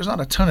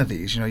a ton of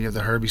these. You know, you have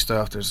the Herbie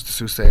stuff, there's the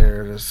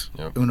Soothsayer, there's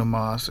Yep. Una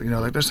Mas. You know,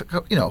 like there's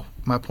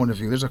my point of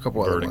view. There's a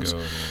couple other Vertigo.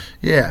 ones.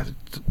 Yeah.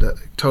 Yeah,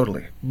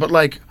 totally. But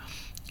like,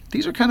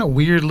 these are kind of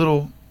weird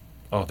little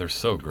Oh, they're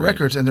so great.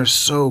 records, and they're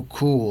so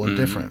cool and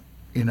different.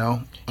 You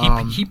know,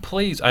 He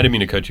plays. I didn't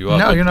mean to cut you off.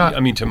 No, but you're not. I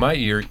mean, to my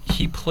ear,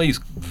 he plays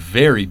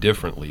very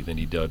differently than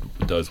he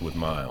does with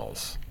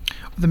Miles.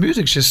 the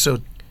music's just so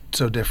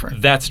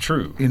different. That's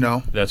true. You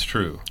know, That's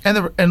true.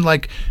 and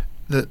like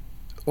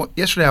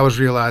yesterday I was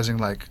realizing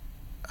like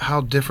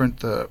how different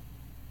the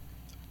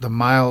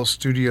Miles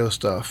studio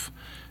stuff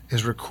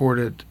is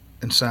recorded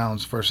and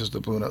sounds versus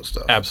the Blue Note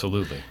stuff.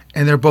 Absolutely.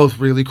 And they're both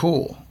really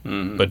cool.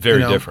 But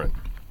very You know, different.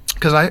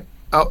 Because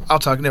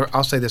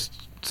I'll say this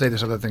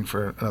other thing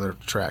for another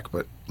track,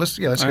 but let's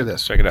hear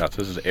this. Check it out.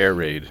 This is Air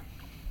Raid.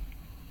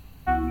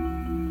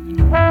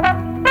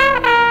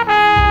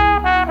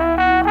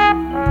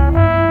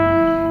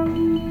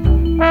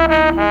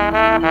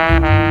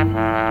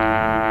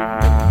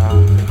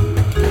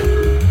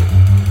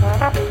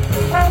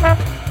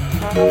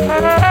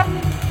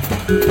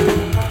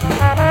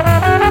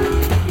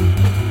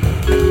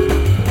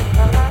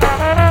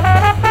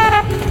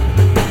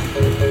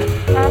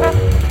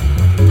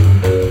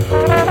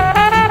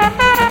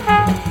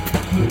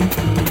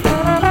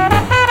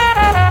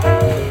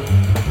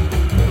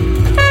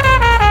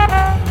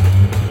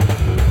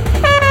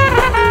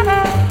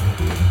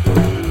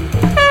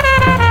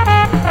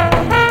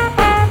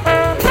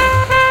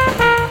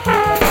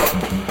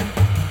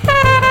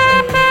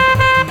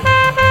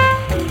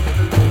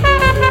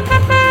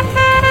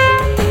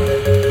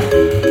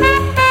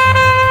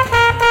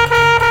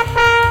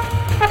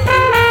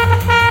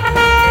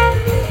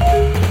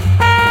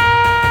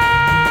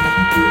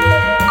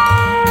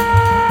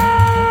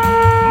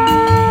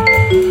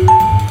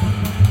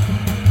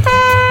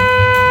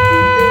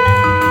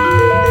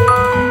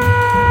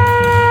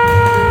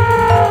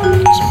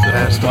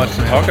 Much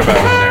to talk about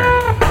in there.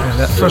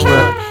 And first of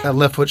all, that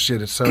left foot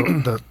shit is so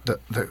the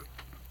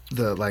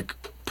like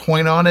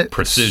point on it.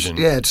 Precision.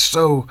 Yeah, it's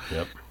so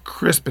Yep.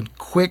 crisp and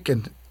quick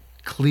and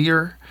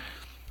clear.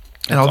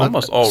 And It's the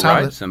almost all sound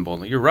right that-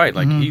 symbol. You're right.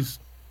 Like he's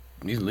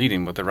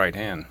leading with the right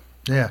hand.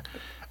 Yeah,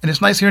 and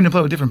it's nice hearing him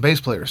play with different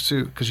bass players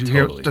too, because you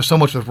hear Totally. there's so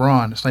much with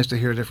Ron. It's nice to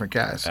hear different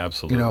guys.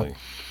 Absolutely. You know,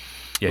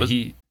 Yeah,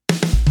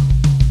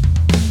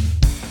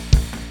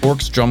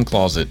 Forks Drum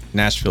Closet,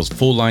 Nashville's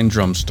full-line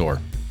drum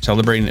store.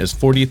 Celebrating its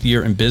 40th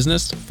year in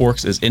business,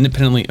 Forks is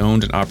independently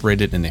owned and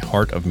operated in the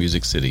heart of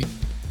Music City.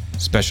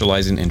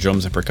 Specializing in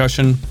drums and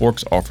percussion,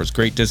 Forks offers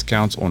great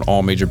discounts on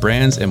all major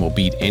brands and will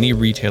beat any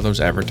retailer's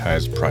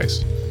advertised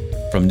price.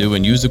 From new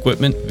and used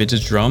equipment,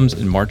 vintage drums,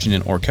 and marching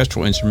and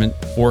orchestral instrument,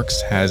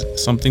 Forks has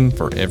something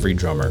for every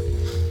drummer.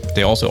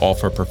 They also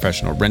offer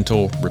professional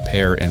rental,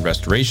 repair, and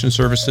restoration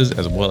services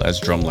as well as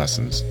drum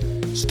lessons.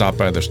 Stop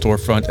by their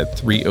storefront at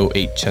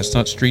 308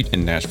 Chestnut Street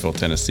in Nashville,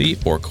 Tennessee,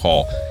 or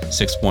call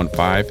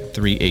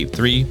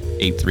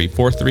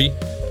 615-383-8343,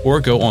 or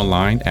go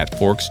online at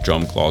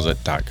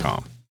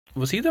forksdrumcloset.com.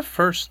 Was he the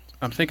first?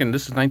 I'm thinking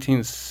this is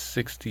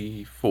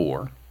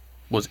 1964.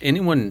 Was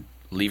anyone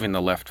leaving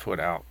the left foot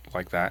out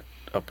like that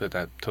up at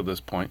that till this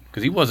point?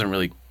 Because he wasn't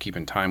really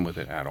keeping time with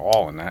it at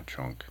all in that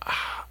chunk.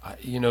 I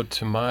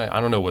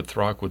don't know what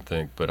Throck would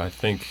think, but I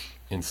think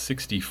in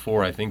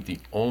 '64, I think the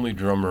only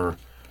drummer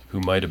who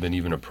might have been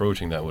even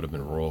approaching that would have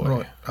been Roy.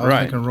 Roy. I was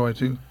Right. thinking Roy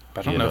too.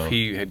 But I don't You know know. if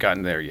he had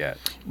gotten there yet.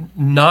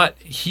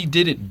 He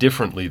did it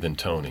differently than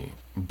Tony,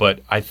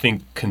 but I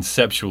think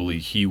conceptually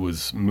he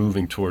was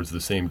moving towards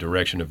the same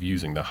direction of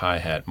using the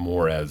hi-hat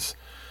more as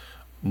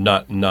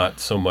not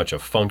so much a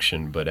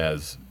function, but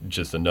as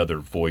just another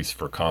voice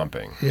for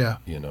comping. Yeah.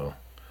 You know.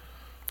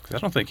 'Cause I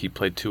don't think he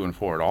played 2 and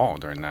 4 at all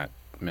during that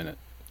minute.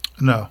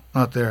 No,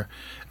 not there.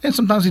 And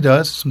sometimes he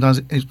does.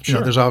 Sometimes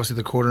Sure. there's obviously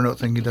the quarter note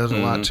thing he does a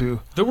lot too.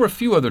 There were a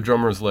few other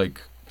drummers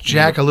like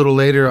Jack a little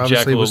later, Jack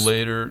obviously a little was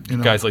later. you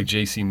know. Guys like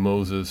J.C.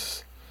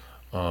 Moses,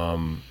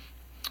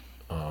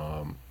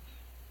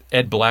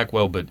 Ed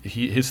Blackwell, but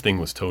his thing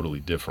was totally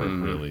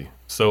different, really.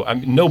 So I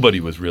mean, nobody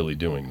was really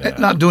doing that.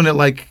 not doing it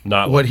like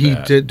Not what like he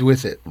that. did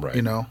with it. Right.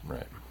 You know,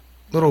 Right.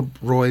 little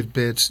Roy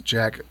bits.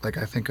 Jack, like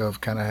I think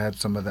of, kind of had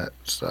some of that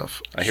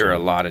stuff. I hear a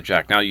lot of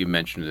Jack. Now you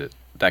mentioned it.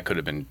 That could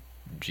have been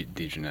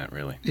DeJohnette,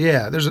 really.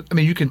 Yeah, I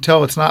mean, you can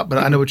tell it's not, but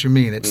I know what you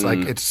mean. It's like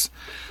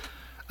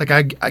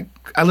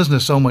I listen to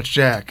so much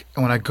Jack,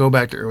 and when I go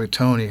back to early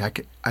Tony,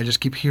 I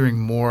just keep hearing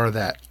more of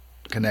that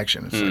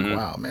connection. It's like,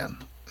 wow, man,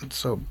 it's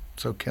so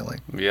killing.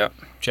 Yeah.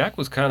 Jack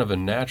was kind of a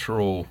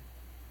natural,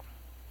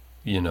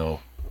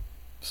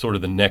 sort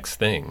of the next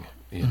thing,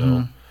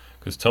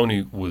 because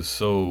Tony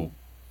was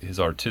his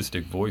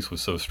artistic voice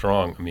was so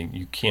strong. I mean,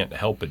 you can't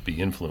help but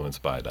be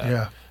influenced by that.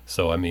 Yeah.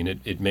 So, I mean,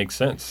 it makes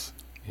sense.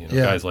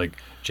 Guys like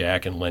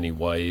Jack and Lenny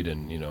White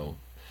and,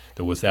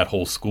 there was that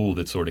whole school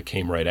that sort of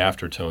came right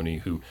after Tony,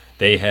 who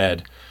they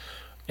had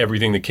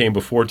everything that came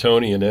before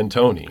Tony and then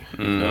Tony.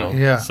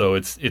 Yeah. So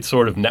it's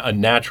sort of a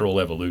natural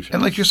evolution.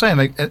 And like you're saying,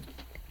 like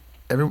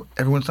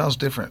everyone sounds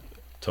different.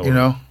 Totally.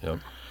 Yep.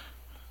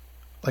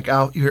 Like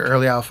you hear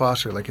early Al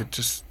Foster, like it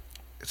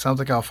sounds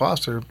like Al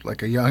Foster,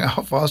 like a young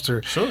Al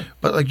Foster. Sure.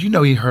 But like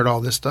he heard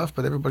all this stuff,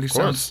 but everybody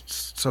sounds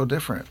so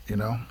different.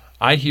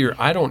 I hear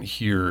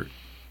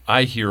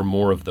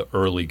more of the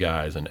early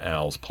guys and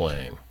Al's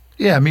playing.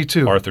 Yeah, me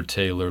too. Arthur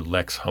Taylor,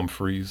 Lex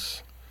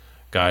Humphreys,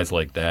 guys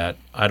like that.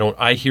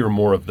 I hear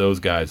more of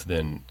those guys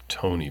than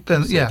Tony.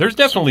 Yeah. There's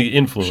definitely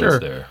influence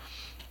there.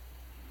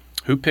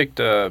 Who picked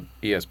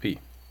ESP?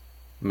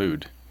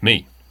 Mood.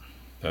 Me.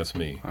 That's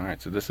me. All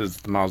right, so this is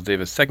the Miles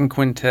Davis second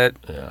quintet.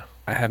 Yeah.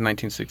 I had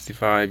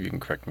 1965. You can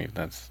correct me if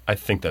that's... I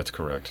think that's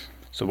correct.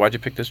 So why'd you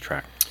pick this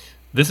track?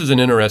 This is an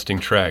interesting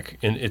track,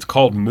 and it's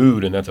called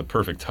Mood, and that's a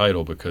perfect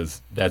title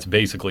because that's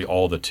basically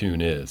all the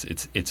tune is.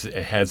 It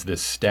has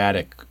this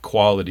static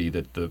quality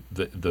that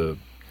the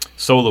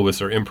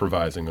soloists are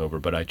improvising over.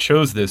 But I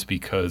chose this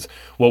because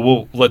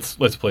let's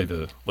play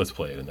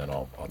it, and then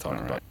I'll talk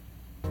about it.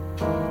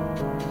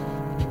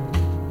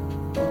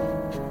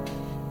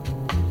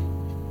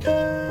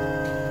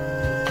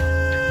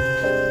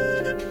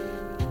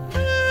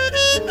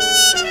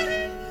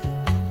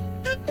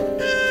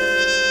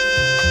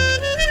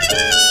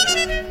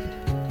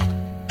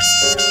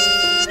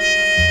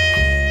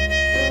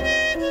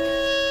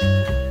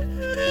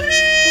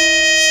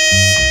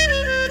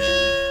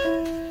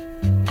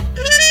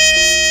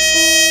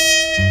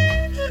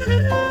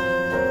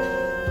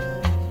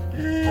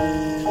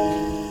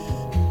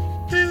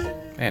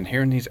 And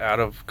hearing these out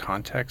of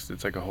context,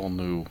 it's like a whole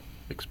new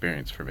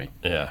experience for me.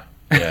 Yeah.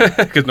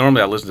 Because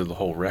normally I listen to the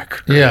whole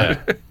record.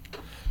 Yeah.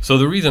 So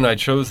the reason I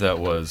chose that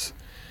was,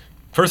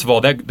 first of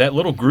all, that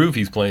little groove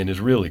he's playing is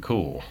really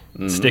cool.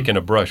 Stick in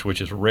a brush, which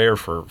is rare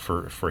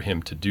for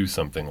him to do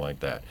something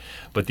like that.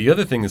 But the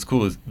other thing that's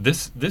cool is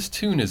this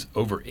tune is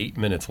over 8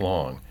 minutes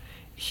long.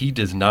 He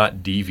does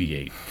not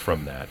deviate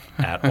from that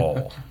at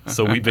all.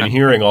 So we've been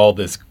hearing all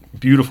this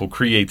beautiful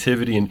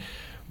creativity,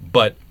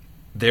 but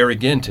there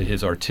again, to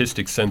his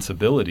artistic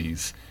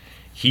sensibilities,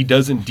 he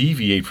doesn't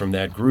deviate from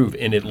that groove,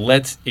 and it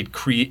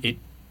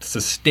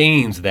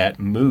sustains that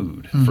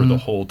mood for the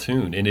whole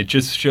tune, and it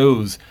just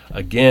shows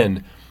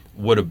again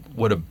what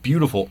a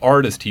beautiful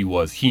artist he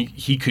was.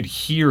 He could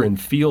hear and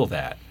feel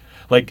that.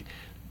 Like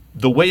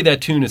the way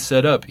that tune is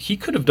set up, he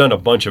could have done a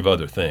bunch of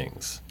other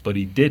things, but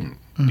he didn't,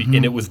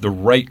 and it was the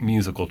right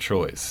musical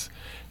choice.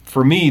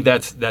 For me,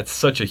 that's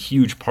such a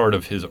huge part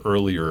of his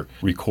earlier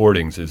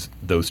recordings is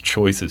those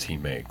choices he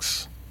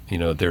makes.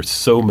 They're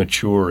so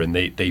mature and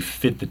they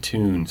fit the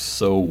tune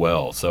so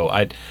well. So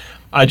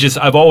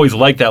I've always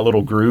liked that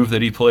little groove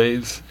that he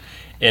plays.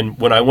 And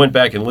when I went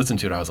back and listened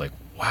to it, I was like,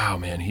 wow,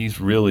 man, he's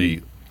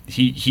really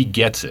he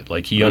gets it.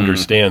 Like he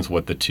understands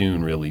what the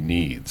tune really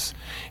needs.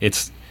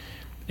 It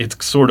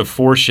sort of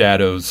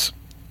foreshadows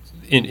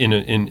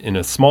in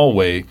a small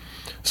way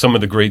some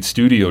of the great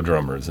studio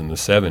drummers in the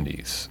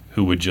 70s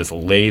who would just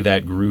lay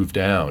that groove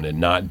down and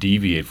not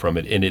deviate from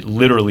it, and it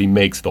literally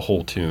makes the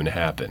whole tune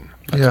happen.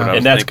 That's what I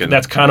was thinking.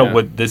 That's kind of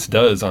what this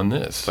does on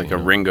this. It's like a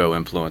Ringo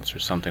influence or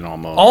something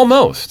almost.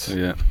 Almost.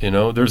 Yeah.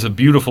 There's a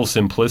beautiful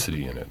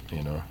simplicity in it,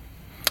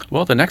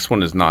 Well, the next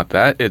one is not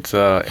that. It's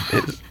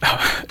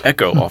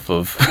Echo off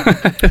of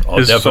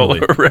his definitely.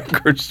 solo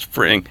record,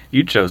 Spring.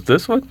 You chose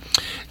this one?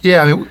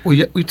 Yeah, I mean,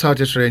 we talked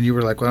yesterday, and you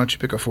were like, "Why don't you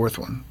pick a fourth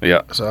one?"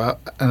 Yeah. So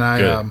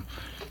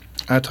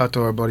I talked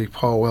to our buddy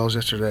Paul Wells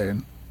yesterday,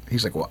 and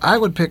he's like, "Well, I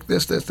would pick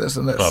this,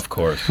 and this." Of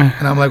course.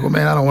 And I'm like, "Well,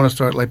 man, I don't want to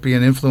start like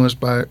being influenced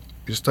by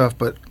your stuff,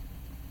 but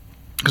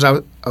because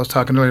I was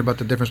talking earlier about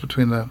the difference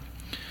between the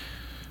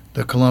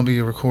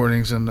Columbia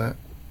recordings and the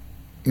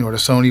the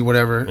Sony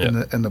whatever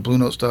and the Blue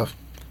Note stuff,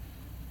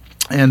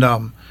 and I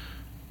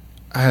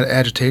had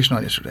Agitation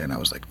on yesterday, and I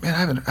was like,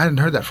 man, I hadn't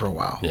heard that for a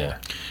while. Yeah.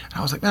 And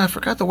I was like, man, I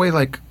forgot the way,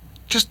 like,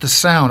 just the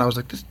sound. I was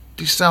like,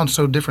 these sound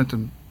so different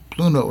than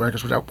Blue Note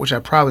records, which I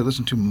probably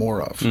listened to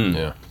more of.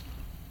 Yeah.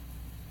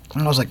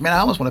 And I was like, man, I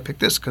almost want to pick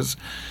this because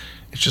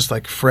it's just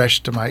like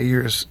fresh to my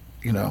ears,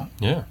 you know.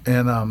 Yeah.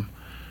 And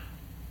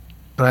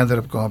but I ended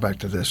up going back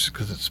to this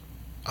because it's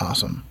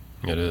awesome.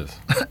 It is.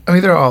 I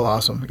mean, they're all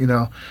awesome, you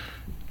know.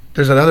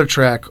 There's that other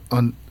track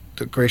on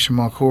the Gratian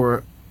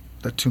Moncourt,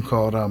 that tune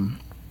called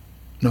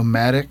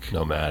Nomadic,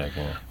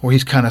 Yeah. where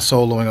he's kind of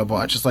soloing a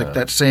bunch. It's like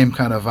that same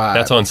kind of vibe.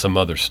 That's on some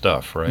other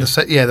stuff, right?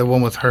 The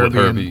one with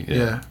Herbie.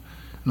 Yeah.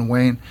 And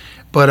Wayne.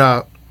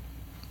 But,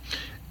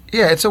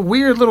 yeah, it's a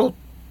weird little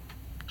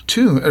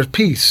tune or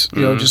piece,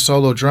 you know, just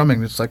solo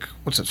drumming. It's like,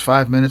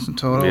 5 minutes in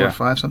total or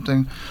 5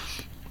 something?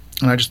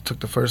 And I just took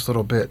the first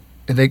little bit.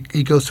 And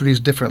he goes through these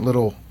different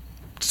little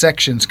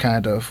sections,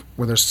 kind of,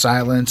 where there's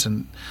silence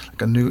and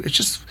like it's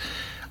just,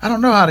 I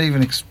don't know how to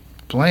even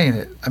explain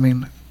it. I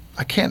mean,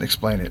 I can't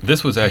explain it.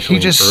 This was actually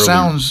he just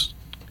sounds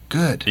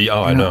good.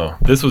 I know.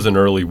 This was an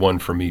early one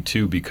for me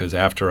too, because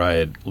after I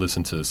had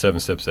listened to 7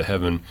 Steps to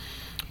Heaven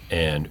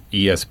and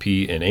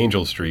ESP and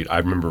Angel Street, I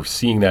remember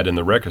seeing that in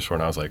the record store,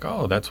 and I was like,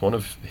 oh, that's one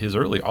of his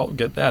early. I'll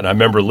get that. And I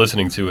remember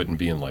listening to it and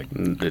being like,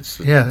 it's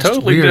that's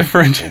totally weird.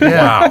 different.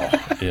 wow,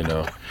 you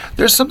know.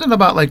 There's something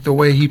about like the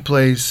way he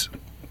plays,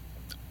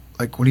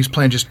 like when he's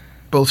playing just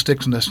both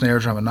sticks and the snare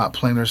drum and not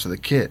playing the rest of the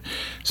kit.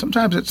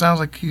 Sometimes it sounds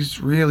like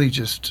he's really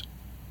just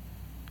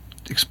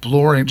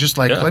exploring, just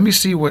like, let me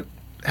see what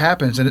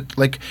happens. And it,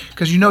 like,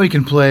 because you know he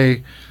can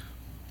play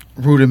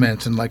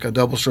rudiments and like a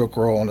double stroke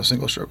roll and a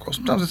single stroke roll.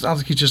 Sometimes it sounds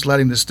like he's just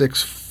letting the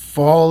sticks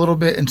fall a little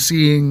bit and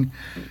seeing,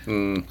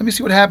 let me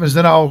see what happens.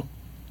 Then I'll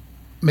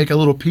make a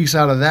little piece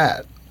out of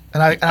that.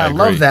 And I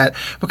love that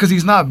because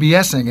he's not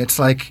BSing. It's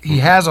like he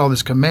has all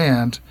this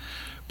command,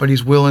 but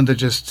he's willing to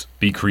just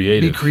be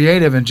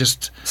creative and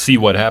just see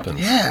what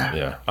happens.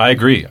 Yeah. I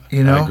agree.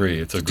 You know, I agree.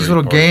 It's these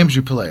little games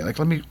you play. Like,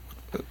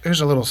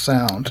 here's a little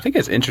sound. I think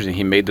it's interesting.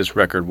 He made this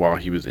record while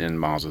he was in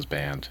Miles's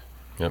band.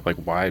 Yep. Like,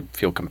 why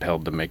feel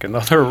compelled to make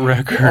another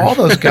record? All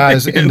those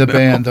guys in the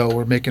band, though,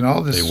 were making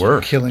all this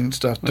killing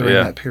stuff during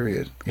that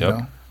period. You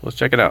know? Let's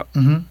check it out.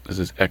 Mm-hmm. This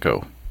is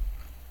Echo.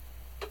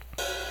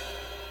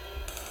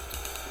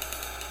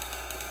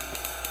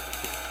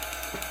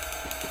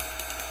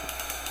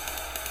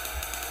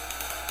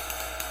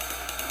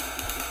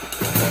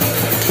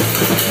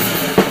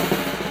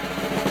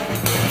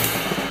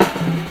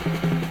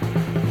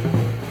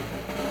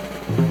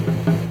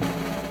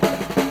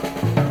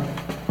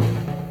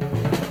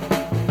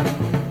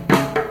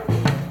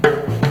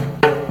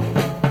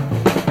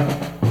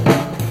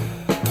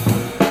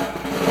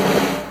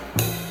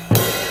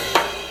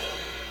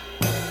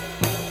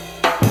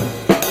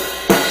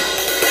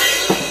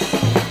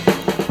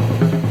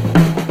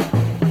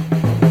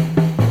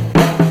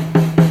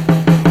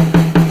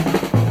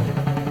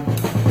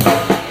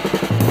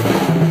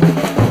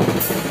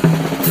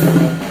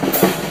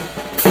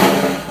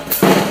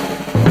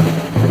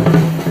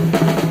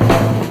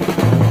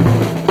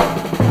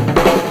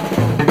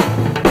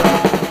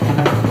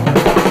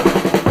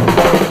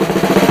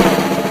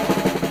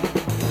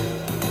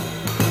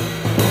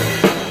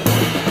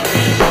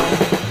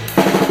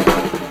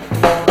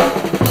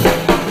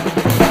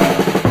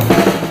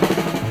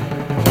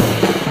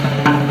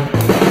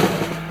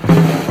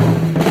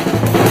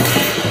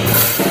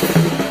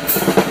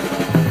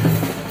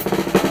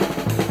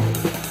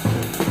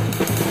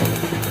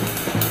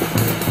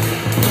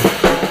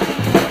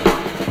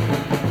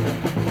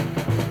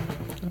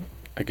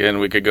 Again,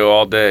 we could go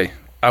all day.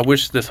 I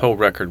wish this whole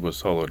record was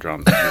solo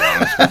drums, to be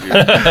honest with you.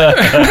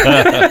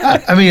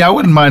 I mean, I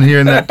wouldn't mind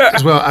hearing that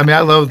as well. I mean, I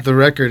love the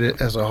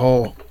record as a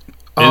whole.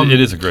 It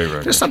is a great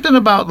record. There's something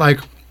about, like,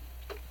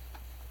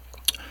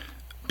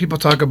 people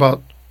talk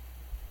about,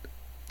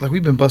 like,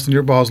 we've been busting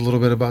your balls a little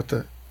bit about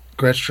the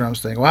Gretsch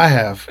drums thing. Well, I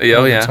have.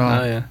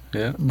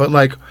 Yeah. But,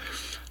 like,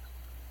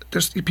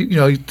 there's, you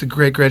know, the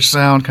great Gretsch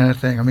sound kind of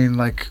thing. I mean,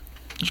 like,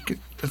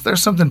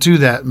 there's something to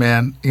that,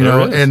 man. You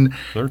know, and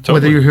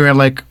whether you're hearing,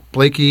 like,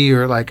 Blakey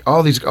or, like,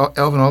 all these,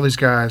 Elvin, all these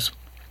guys,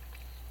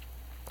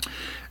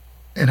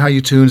 and how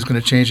you tune is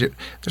going to change it.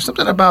 There's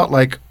something about,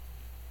 like,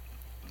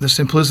 the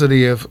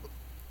simplicity of,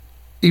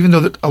 even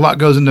though a lot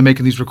goes into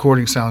making these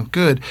recordings sound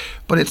good,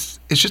 but it's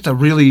just a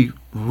really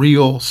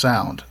real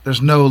sound.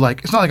 There's no,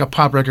 like, it's not like a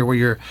pop record where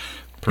you're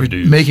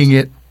making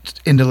it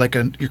into like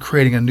you're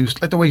creating a new,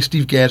 like the way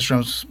Steve Gadd's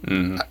drums.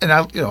 Mm-hmm. And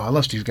I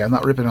love Steve Gadd. I'm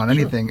not ripping on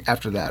anything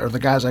after that, or the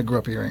guys I grew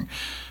up hearing,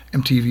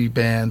 MTV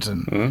bands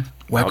and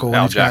Wacko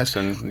and these guys.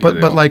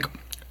 But like,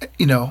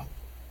 you know,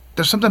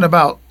 there's something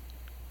about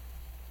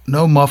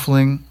no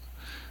muffling.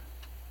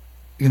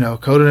 You know,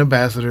 Coded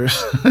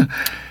Ambassadors.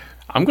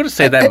 I'm going to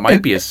say that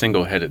might be a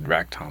single-headed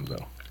rack tom,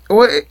 though.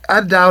 Well,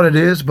 I doubt it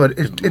is, but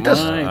it does.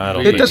 I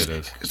don't think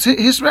it is.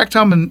 His rack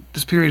tom in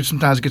this period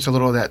sometimes gets a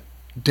little of that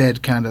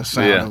dead kind of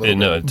sound.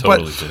 Yeah, it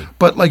totally did.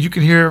 But like you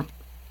can hear,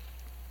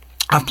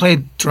 I've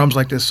played drums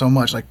like this so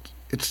much, like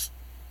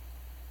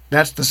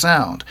that's the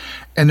sound,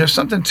 and there's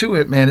something to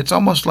it, man. It's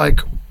almost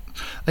like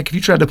if you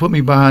tried to put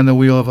me behind the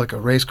wheel of like a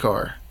race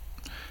car.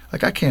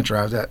 Like, I can't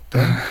drive that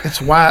thing.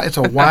 It's wild. It's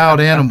a wild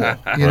animal,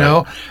 you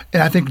know?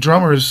 And I think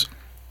drummers,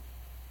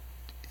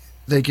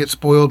 they get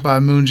spoiled by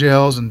moon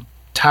gels and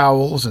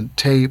towels and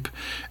tape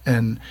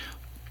and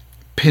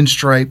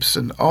pinstripes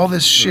and all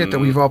this shit that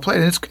we've all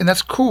played, and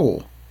that's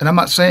cool. And I'm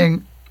not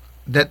saying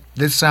that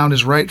this sound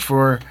is right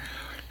for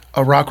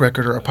a rock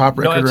record or a pop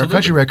record or a absolutely.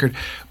 country record,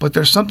 but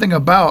there's something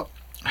about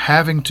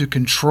having to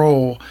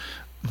control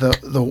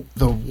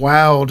the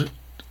wild,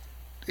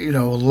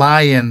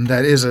 lion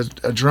that is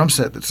a drum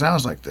set that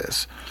sounds like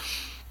this.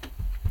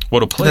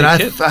 What'll play That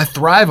a kit? I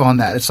thrive on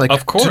that. It's like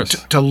Of course.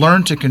 to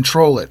learn to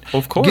control it.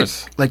 Of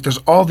course. Like there's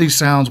all these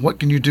sounds. What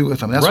can you do with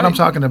them? That's what I'm Right.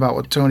 talking about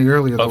with Tony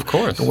earlier. Of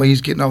course. The way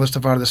he's getting all this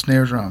stuff out of the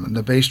snare drum and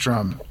the bass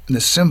drum and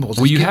the cymbals.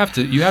 Well, It's you get-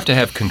 have to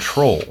have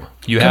control.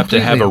 You have to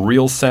have a Completely.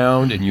 real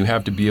sound, and you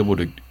have to be able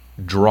to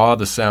draw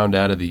the sound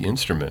out of the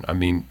instrument. I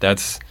mean,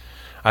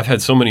 I've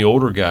had so many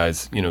older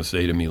guys,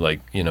 say to me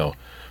like,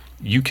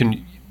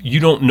 you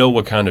don't know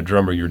what kind of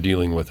drummer you're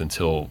dealing with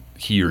until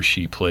he or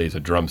she plays a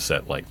drum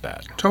set like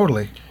that.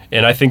 Totally.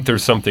 And I think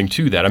there's something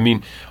to that. I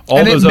mean, all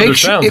And those other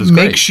sounds it is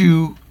makes great.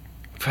 you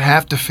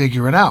have to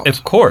figure it out.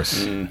 Of course.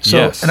 So,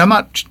 Yes. and I'm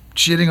not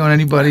shitting on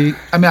anybody.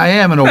 I mean, I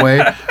am in a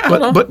way,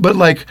 but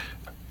like,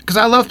 because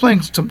I love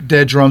playing some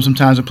dead drums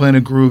sometimes and playing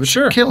a groove. It's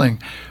Sure. killing.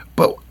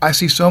 But I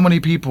see so many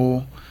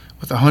people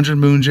with 100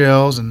 moon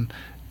gels and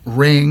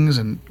rings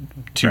and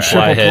Two triple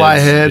fly ply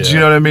heads, heads. yeah. You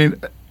know what I mean?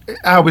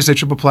 I always say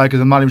triple ply because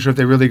I'm not even sure if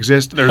they really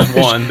exist. There's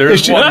one.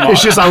 There's one.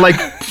 It's just I like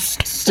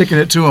sticking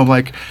it to them,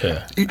 like,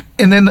 Yeah.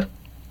 and then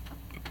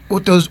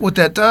what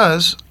that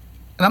does,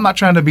 and I'm not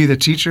trying to be the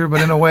teacher,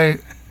 but in a way,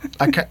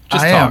 Just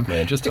I am. talk,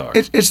 man. Just talk.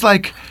 It's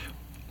like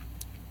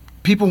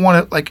people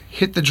want to like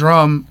hit the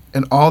drum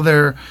and all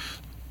their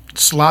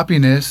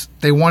sloppiness.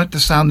 They want it to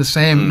sound the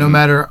same no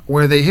matter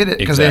where they hit it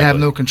because they have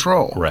Exactly. no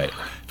control. Right.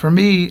 For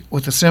me,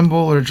 with a cymbal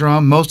or a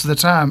drum, most of the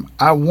time,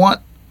 I want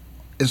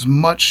as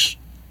much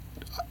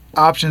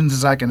options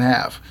as I can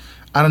have.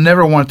 I don't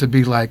never want it to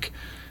be like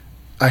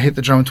I hit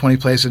the drum 20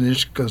 places and it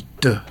just goes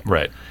duh.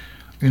 Right.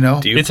 You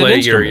know? Do you It's an play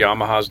your instrument.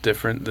 Yamahas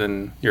different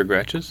than your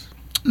Gretches?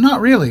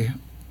 Not really.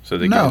 So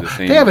they No, give you the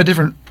same. they have a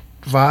different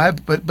vibe,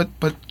 but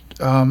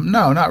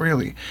no, not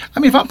really. I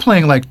mean, if I'm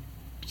playing like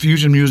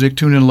fusion music,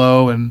 tuning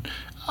low, and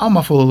I'll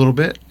muffle a little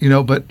bit,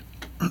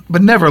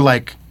 but never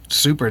like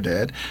super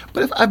dead.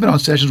 But if I've been on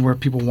sessions where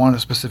people want a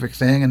specific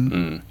thing,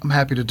 and I'm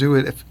happy to do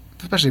it,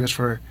 especially if it's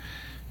for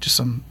just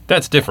some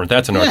That's different.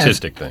 That's an Yeah.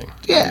 artistic thing.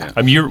 yeah,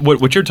 I mean,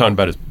 what you're talking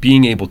about is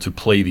being able to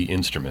play the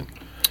instrument.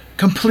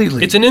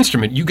 completely. It's an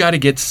instrument. You got to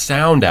get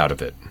sound out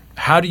of it.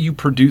 How do you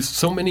produce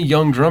so many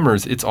young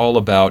drummers? It's all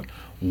about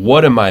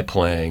what am I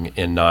playing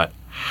and not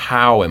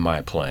how am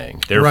I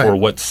playing. Therefore, Right.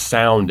 what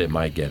sound am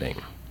I getting?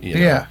 You know?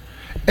 Yeah,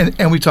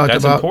 and we talked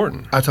That's about.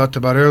 important. I talked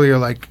about earlier,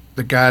 like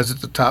the guys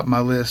at the top of my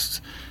list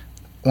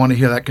want to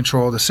hear that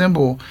control of the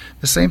cymbal.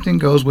 The same thing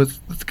goes with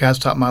the guys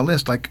top of my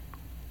list. Like,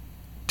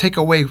 take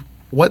away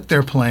what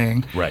they're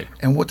playing, Right.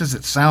 and what does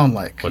it sound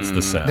like? What's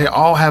the sound? They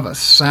all have a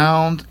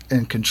sound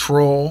and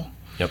control,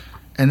 Yep.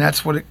 and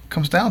that's what it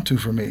comes down to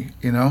for me.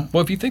 Well,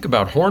 if you think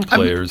about horn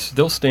players,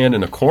 they'll stand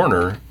in a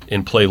corner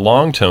and play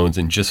long tones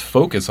and just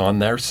focus on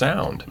their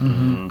sound.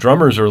 Mm-hmm.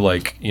 Drummers are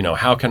like,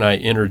 how can I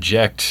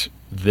interject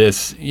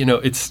this?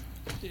 It's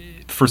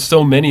for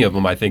so many of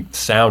them, I think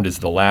sound is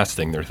the last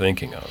thing they're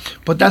thinking of.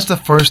 But that's the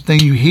first thing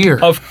you hear.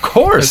 Of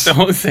course. That's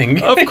the only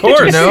thing. Of course.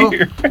 You know?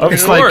 Of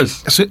it's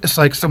course. like it's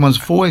like someone's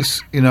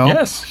voice.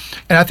 Yes.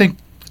 And I think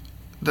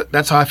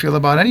that's how I feel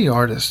about any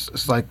artist.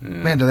 It's like,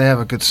 man, do they have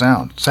a good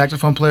sound?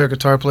 Saxophone player,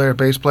 guitar player,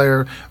 bass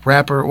player,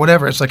 rapper,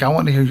 whatever. It's like I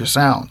want to hear your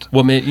sound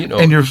Well, man,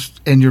 and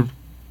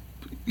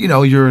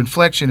your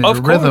inflection and Of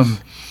your rhythm.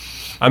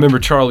 course. I remember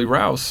Charlie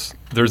Rouse.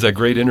 There's that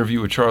great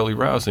interview with Charlie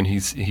Rouse, and he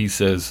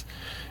says,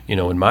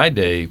 in my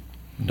day,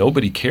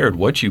 nobody cared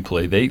what you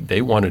play.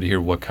 They wanted to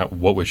hear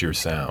what was your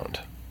sound.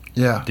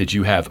 Yeah, Did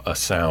you have a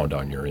sound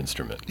on your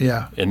instrument?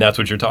 yeah, And that's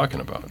what you're talking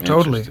about.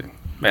 totally. Interesting.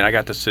 Man, I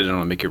got to sit in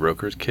on a Mickey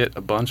Roker's kit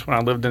a bunch when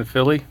I lived in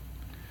Philly.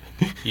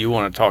 You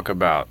want to talk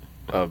about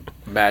a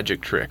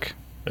magic trick.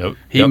 Yep.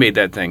 He Yep. made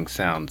that thing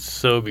sound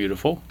so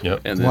beautiful.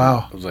 Yep. And then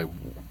Wow. it was like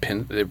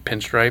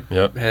pinstripe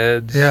Yep.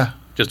 heads. Yeah.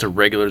 Just a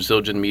regular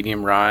Zildjian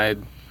medium ride.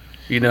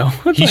 He Like,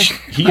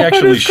 he what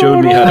actually is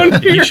showed me going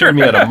on he here? showed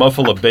me how to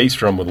muffle a bass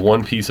drum with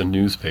one piece of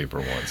newspaper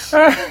once.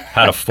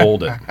 How to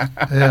fold it.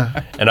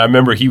 Yeah, And I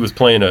remember he was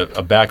playing a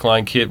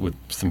backline kit with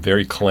some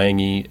very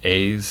clangy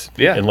A's.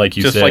 yeah. And like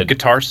you just said, like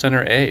Guitar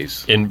Center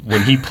A's. and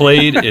when he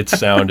played, it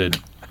sounded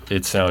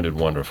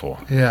wonderful.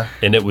 yeah.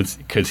 And it was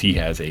because he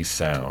has a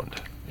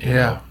sound. you Yeah.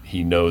 know.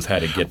 He knows how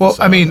to get Well,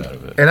 the I sound mean, out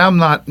of it. and I'm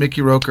not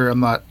Mickey Roker. I'm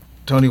not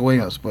Tony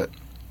Williams, but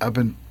I've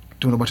been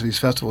doing a bunch of these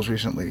festivals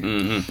recently.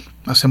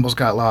 My cymbals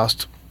got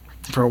lost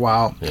for a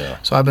while, Yeah.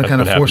 so I've been That's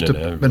kind of been forced to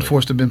happening to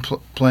everybody. been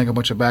playing a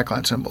bunch of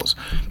backline cymbals,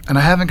 and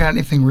I haven't got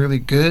anything really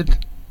good,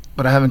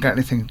 but I haven't got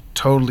anything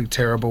totally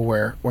terrible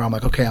where I'm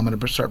like, okay, I'm going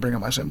to start bringing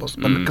my cymbals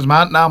because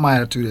my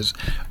attitude is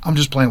I'm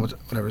just playing with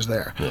whatever's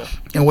there, Yeah.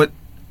 and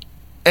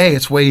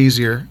it's way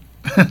easier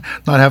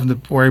not having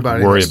to worry about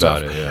any of Worry that stuff.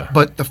 about it, yeah.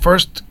 But the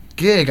first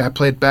gig I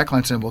played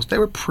backline cymbals, they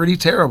were pretty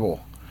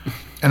terrible.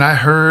 And I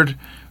heard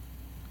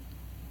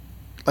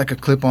like a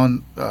clip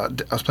on. I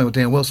was playing with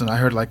Dan Wilson. I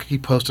heard like he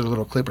posted a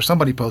little clip or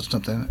somebody posted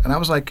something, and I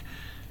was like,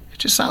 it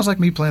just sounds like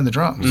me playing the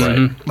drums.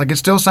 Right. Like it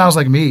still sounds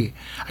like me.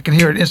 I can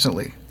hear it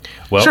instantly.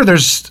 Well, Sure,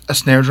 there's a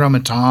snare drum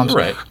and toms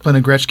Right. playing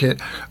a Gretsch kit,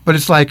 but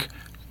it's like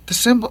the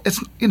cymbal. It's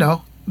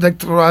like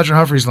the Roger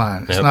Humphreys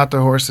line. It's Yep. not the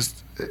horse.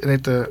 It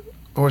ain't the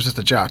horse. It's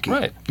the jockey.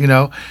 Right.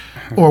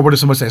 Or what does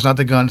someone say? It's not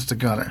the gun. It's the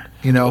gunner.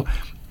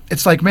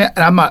 It's like, man.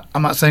 And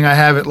I'm not saying I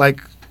have it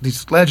like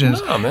these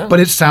legends, No, man. but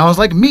it sounds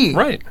like me.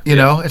 Right.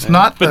 It's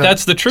not. But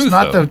that's the truth, It's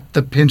not though.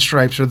 the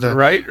pinstripes or the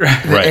Right. the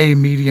Right. A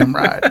medium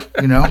ride.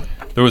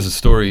 There was a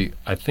story,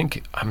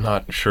 I'm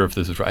not sure if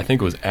this is right. I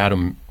think it was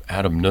Adam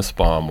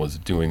Nussbaum was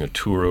doing a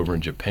tour over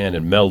in Japan,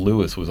 and Mel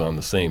Lewis was on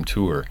the same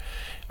tour.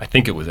 I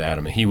think it was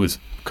Adam, and he was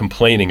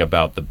complaining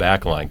about the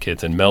backline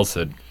kits, and Mel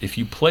said, if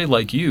you play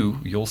like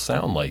you'll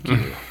sound like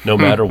you, no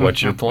matter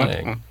what you're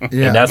playing.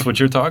 Yeah. And that's what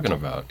you're talking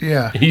about.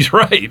 Yeah. He's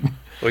right.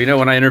 Well,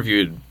 when I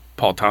interviewed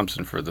Paul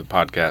Thompson for the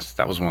podcast,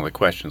 that was one of the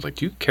questions. Like,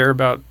 do you care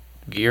about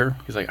gear?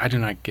 He's like, I do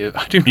not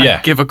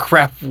give a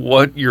crap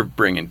what you're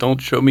bringing. Don't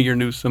show me your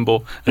new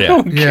symbol. I Yeah.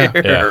 don't Yeah.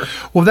 care. Yeah.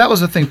 Well, that was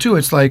the thing too.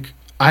 It's like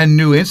I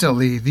knew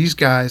instantly these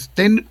guys.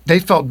 They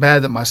felt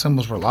bad that my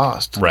cymbals were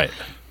lost. Right.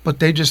 But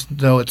they just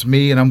know it's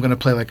me, and I'm going to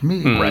play like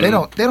me. Right. They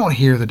don't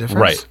hear the difference.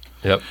 Right.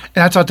 Yep.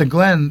 And I talked to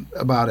Glenn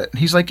about it.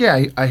 He's like,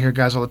 yeah, I hear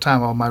guys all the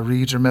time. Oh, my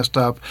reads are messed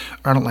up.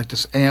 Or I don't like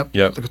this amp.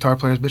 Yep. The guitar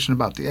player's bitching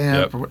about the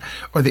amp. Yep.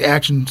 Or the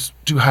action's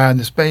too high on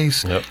this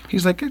bass. Yep.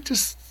 He's like, it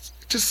just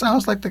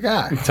sounds like the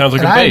guy. Sounds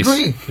like and a bass. I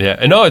agree. Yeah,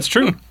 and no, it's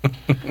true.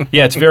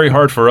 Yeah, it's very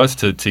hard for us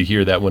to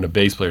hear that when a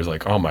bass player's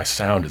like, "Oh, my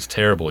sound is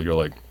terrible." You're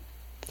like,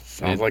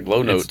 Sounds like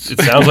low notes. It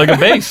sounds like a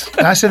bass.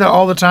 And I say that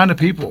all the time to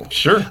people.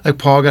 Sure. Like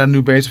Paul got a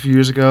new bass a few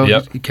years ago.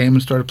 Yep. He came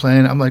and started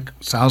playing. I'm like,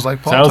 sounds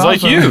like Paul Sounds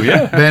like Thompson. you,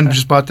 yeah. Ben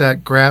just bought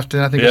that Grafton,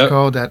 I think Yep. it's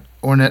called, that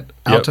Ornette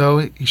Alto.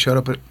 He showed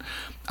up at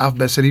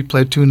Alphabet City,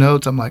 played 2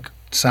 notes. I'm like,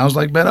 sounds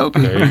like Ben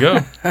Opie. There you go.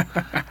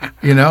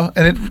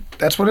 And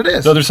that's what it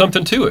is. No, there's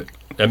something to it.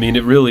 I mean,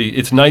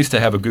 it's nice to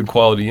have a good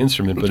quality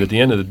instrument, but at the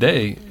end of the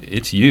day,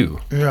 it's you.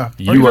 Yeah.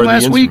 You or even are the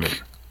last instrument.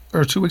 week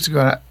or 2 weeks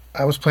ago,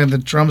 I was playing the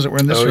drums that were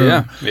in this Oh,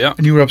 room. yeah.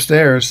 And you were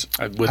upstairs.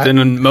 Within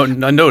a note,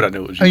 I knew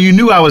it was you. And you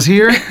knew I was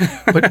here,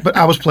 but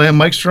I was playing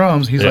Mike's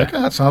drums. He's Yeah. like,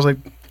 it sounds like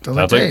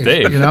Sounds like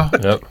Dave.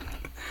 Yep.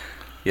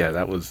 Yeah,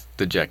 that was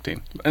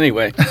dejecting.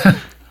 Anyway,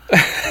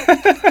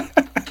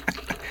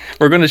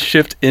 we're going to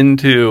shift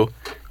into,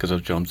 because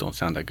those drums don't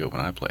sound that good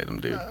when I play them,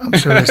 dude. I'm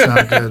sure they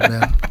sound good,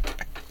 man.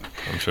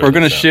 I'm sure We're they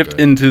going to sound shift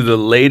good. into the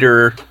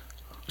later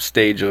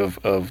stage of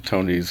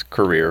Tony's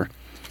career.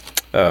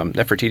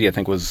 Nefertiti, I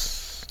think,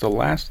 was the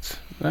last.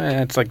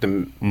 It's like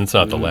the It's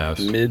not the last.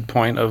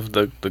 midpoint of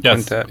the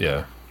Yes, quintet.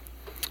 yeah.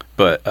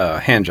 But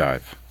Hand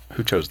Jive,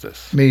 who chose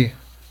this? Me.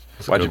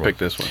 It's a Why'd good you one. pick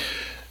this one?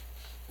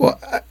 Well,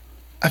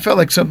 I felt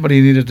like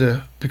somebody needed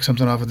to pick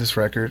something off of this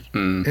record.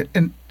 Mm.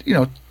 And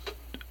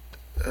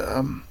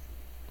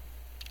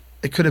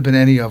it could have been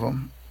any of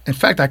them. In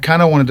fact, I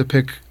kind of wanted to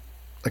pick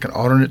like an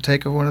alternate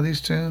take of one of these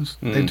tunes.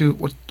 They do,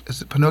 what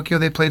is it, Pinocchio?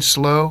 They played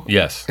slow.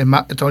 Yes. And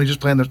Tony just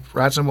playing the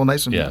ride cymbal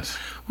nice and Yes.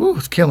 woo,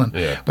 it's killing.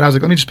 Yeah. But I was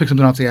like, let me just pick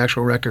something off the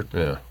actual record.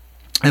 Yeah.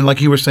 And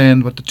like you were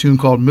saying, with the tune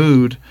called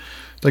Mood,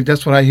 like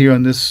that's what I hear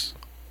on this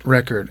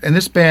record. And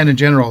this band in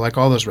general, like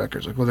all those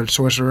records, like whether it's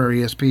Sorcerer or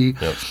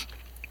ESP, Yep.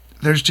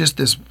 there's just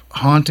this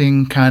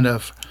haunting kind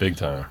of Big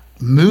time.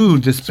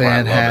 mood this That's why I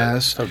band love it. has.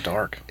 It's so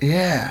dark.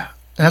 Yeah.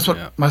 And that's what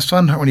Yeah. my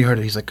son heard when he heard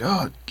it. He's like,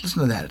 oh,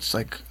 listen to that. It's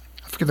like,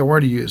 I forget the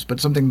word he used, but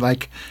something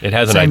like It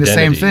has an saying the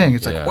same identity. thing.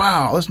 It's Yeah. like,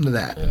 wow, listen to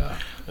that. Yeah.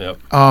 Yep.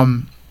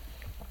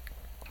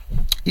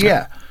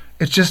 Yeah.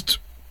 It just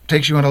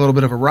takes you on a little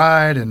bit of a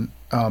ride. And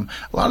a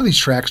lot of these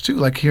tracks, too,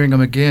 like hearing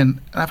them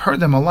again, and I've heard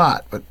them a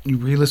lot, but you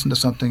re-listen to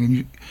something and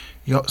you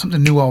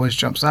something new always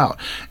jumps out.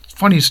 It's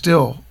funny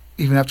still,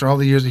 even after all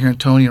the years of hearing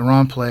Tony and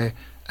Ron play,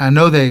 I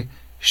know they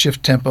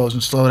shift tempos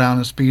and slow down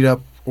and speed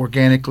up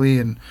organically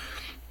and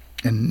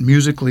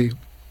musically,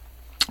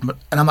 and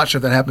I'm not sure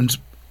if that happens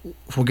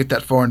if we'll get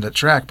that far into the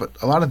track, but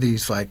a lot of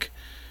these, like,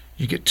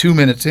 you get 2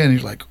 minutes in, and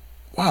you're like,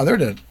 wow, they're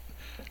at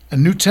a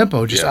new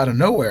tempo just Yeah. out of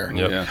nowhere.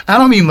 Yep. Yeah. I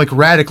don't mean like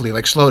radically,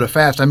 like slow to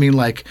fast. I mean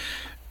like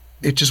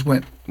it just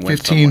went 15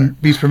 somewhere.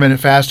 beats per minute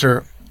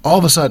faster all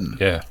of a sudden.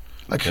 Yeah.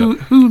 Like Yeah.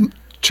 who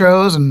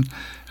chose and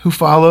who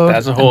followed?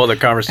 That's a whole other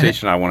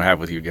conversation I want to have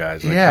with you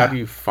guys. Like, Yeah. how do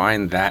you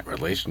find that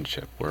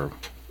relationship where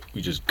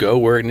you just go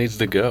where it needs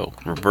to go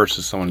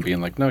versus someone being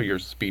like, no, you're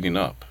speeding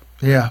up.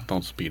 Yeah.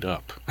 Don't speed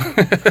up.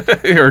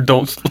 Or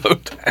don't slow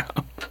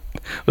down.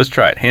 Let's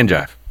try it. Hand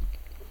jive.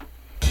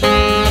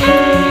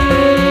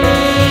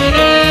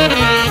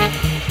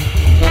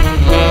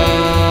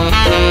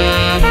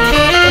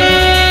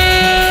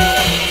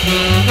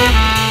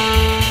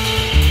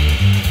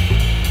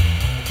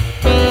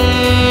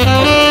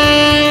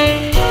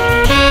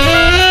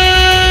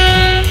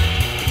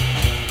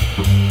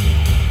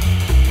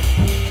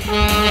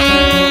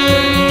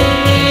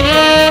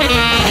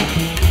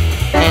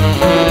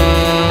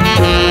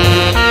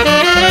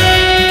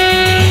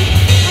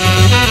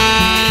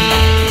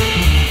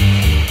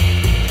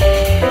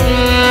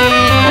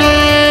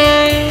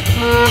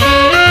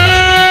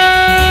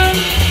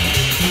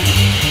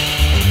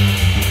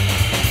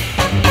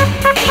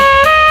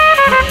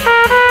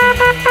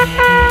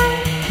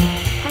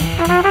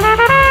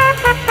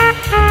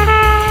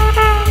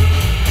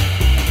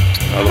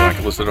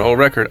 So the whole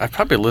record, I've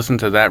probably listened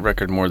to that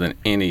record more than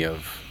any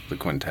of the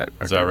quintet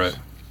records. Is that right?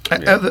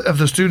 Yeah. Of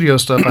the studio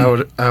stuff,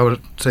 I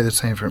would say the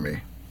same for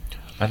me.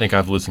 I think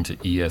I've listened to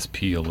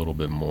ESP a little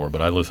bit more,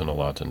 but I listen a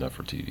lot to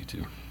Nefertiti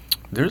too.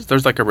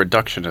 There's like a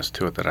reductionist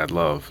to it that I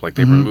love. Like,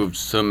 they removed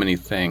so many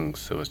things,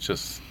 so it's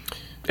just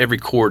every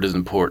chord is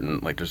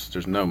important. Like,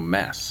 there's no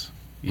mess.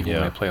 Even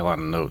when I play a lot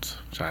of notes,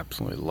 which I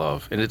absolutely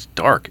love. And it's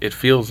dark. It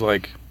feels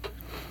like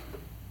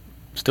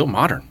still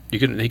modern. He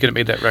could have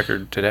made that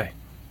record today.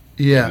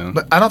 Yeah, You know?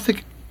 but I don't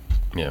think.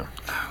 Yeah.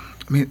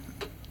 I mean,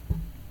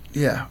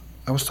 yeah,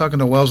 I was talking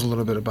to Wells a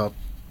little bit about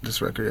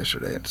this record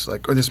yesterday. It's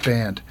like, or this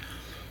band,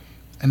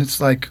 and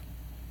it's like,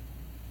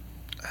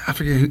 I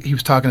forget who, he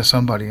was talking to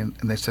somebody, and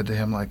they said to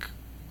him like,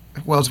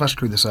 Wells, if I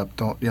screw this up,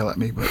 don't yell at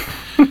me. But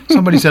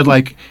somebody said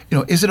like,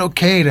 is it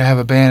okay to have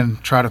a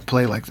band try to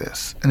play like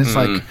this? And it's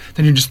like,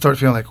 then you just start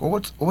feeling like,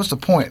 well, what's the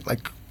point?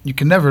 Like, you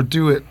can never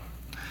do it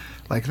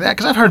like that.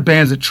 Because I've heard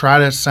bands that try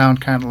to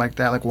sound kind of like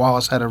that. Like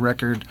Wallace had a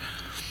record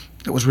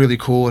that was really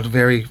cool and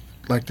very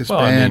like this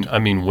band. I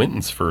mean,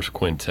 Wynton's first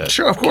quintet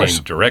Sure, of course.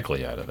 came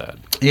directly out of that.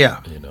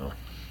 Yeah,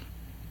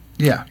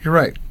 yeah, you're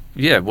right.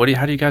 Yeah.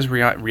 How do you guys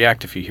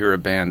react if you hear a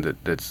band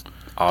that's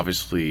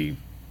obviously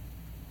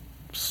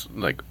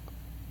like,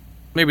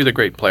 maybe they're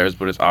great players,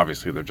 but it's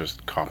obviously they're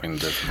just copying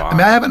this vibe? I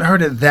mean, I haven't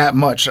heard it that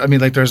much. I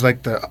mean, like there's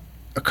like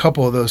a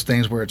couple of those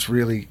things where it's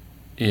really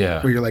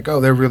Yeah. where you're like,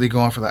 oh, they're really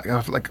going for that.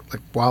 Like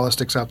Wallace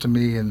sticks out to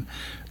me, and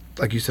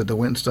like you said, the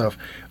Wynton stuff.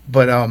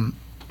 But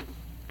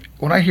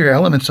when I hear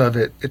elements of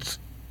it, it's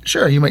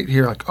sure you might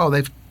hear like, oh,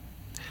 these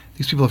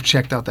people have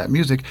checked out that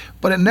music,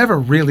 but it never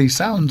really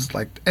sounds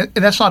like. And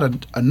that's not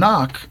a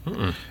knock.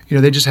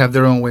 They just have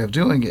their own way of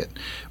doing it.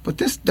 But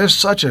there's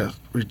such a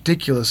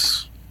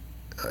ridiculous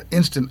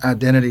instant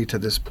identity to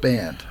this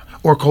band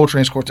or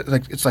Coltrane's Quartet.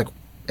 Like it's like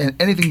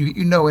anything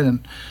in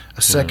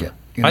a second.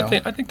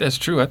 I think that's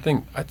true. I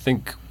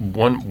think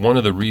one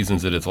of the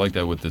reasons that it's like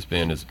that with this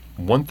band is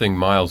one thing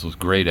Miles was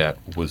great at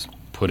was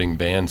putting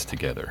bands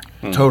together.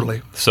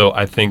 Totally. So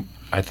I think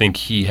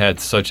he had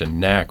such a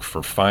knack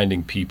for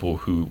finding people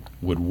who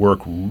would work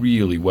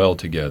really well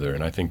together,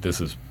 and I think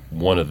this is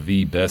one of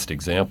the best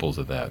examples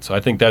of that. So I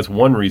think that's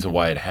one reason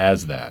why it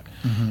has that,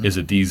 is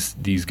that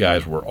these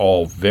guys were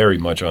all very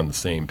much on the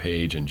same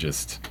page and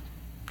just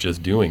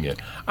doing it.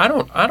 I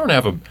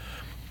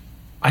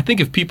think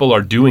if people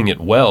are doing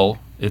it well,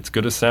 it's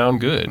going to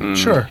sound good.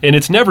 Sure. And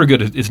it's never going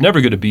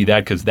to be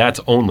that, because that's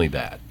only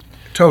that.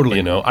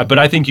 Totally. But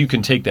I think you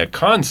can take that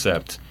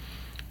concept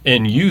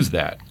and use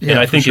that. Yeah, and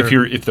I for think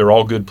sure. if they're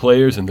all good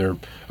players and they're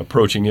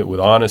approaching it with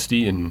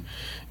honesty and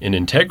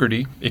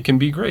integrity, it can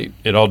be great.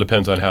 It all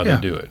depends on how Yeah.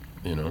 they do it.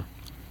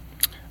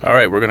 All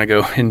right, we're going to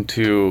go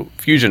into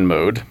fusion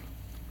mode.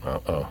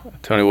 Uh-oh.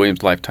 Tony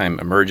Williams' Lifetime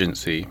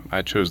Emergency.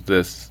 I chose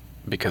this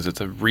because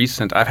it's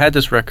I've had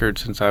this record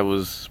since I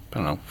was,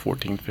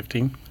 14,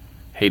 15.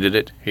 Hated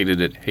it.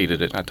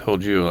 I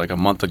told you like a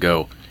month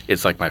ago,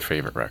 it's like my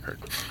favorite record.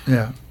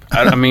 Yeah.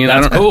 I mean,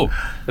 That's I don't cool.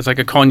 It's like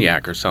a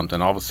cognac or something.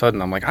 All of a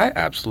sudden, I'm like, I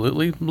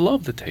absolutely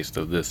love the taste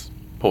of this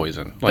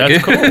poison. Like,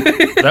 That's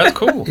cool. That's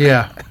cool.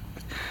 Yeah.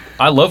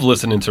 I love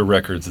listening to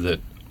records that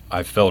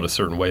I felt a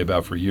certain way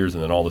about for years,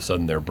 and then all of a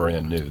sudden they're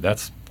brand new.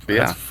 That's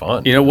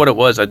fun. You know what it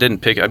was? I'm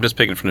just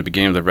picking from the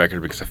beginning of the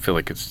record because I feel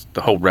like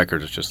the whole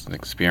record is just an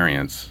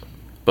experience.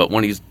 But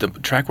when the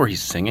track where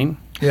he's singing,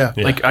 Yeah.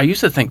 like I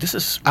used to think this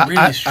is really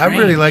I strange.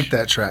 really like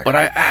that track. But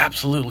I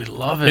absolutely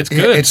love it. It's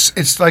good.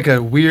 It's like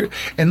a weird,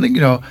 and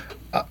I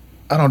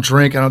don't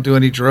drink, I don't do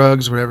any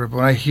drugs, or whatever. But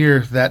when I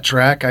hear that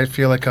track, I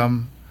feel like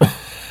I'm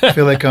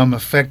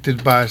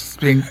affected by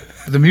being.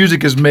 The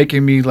music is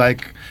making me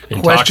like question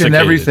Intoxicated.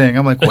 everything.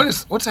 I'm like,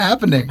 what's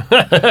happening?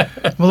 I'm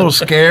a little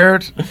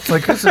scared. It's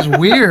like this is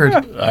weird.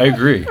 I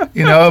agree.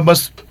 It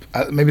must.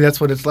 Maybe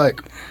that's what it's like.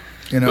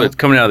 But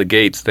coming out of the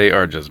gates, they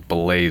are just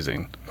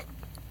blazing.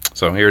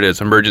 So here it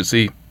is,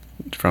 Emergency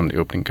from the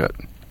opening cut.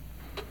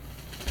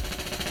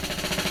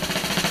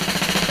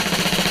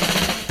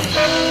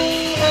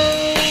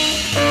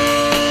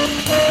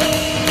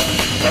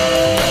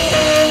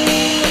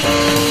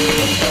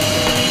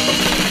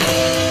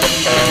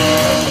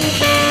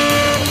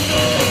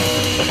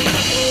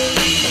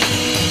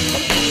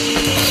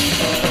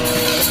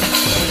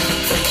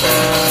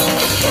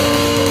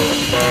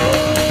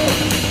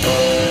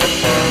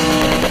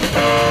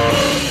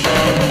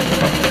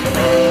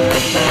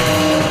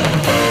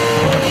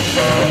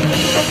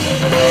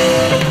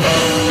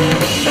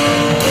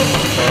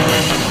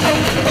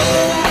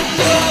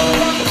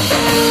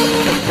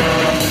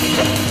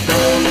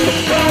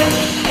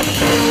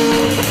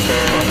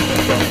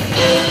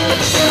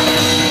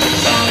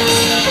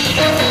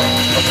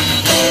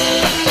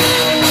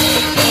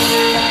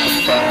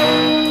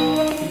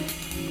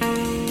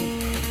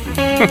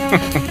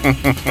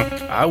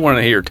 I want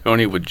to hear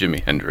Tony with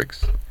Jimi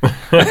Hendrix.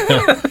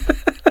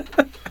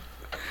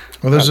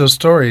 Well, there's those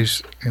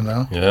stories.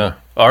 Yeah.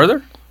 Are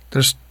there?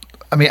 There's.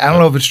 I mean, I don't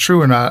know if it's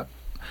true or not.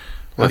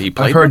 Well, he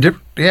played I've heard. with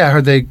I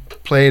heard they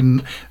played.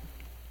 And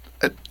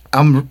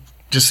I'm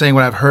just saying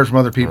what I've heard from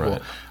other people.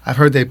 Right. I've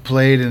heard they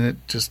played, and it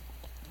just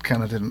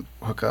kind of didn't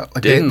hook up.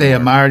 Like Didn't they work.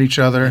 admired each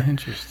other.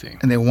 Interesting.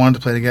 And they wanted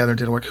to play together and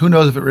didn't work. Who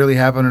knows if it really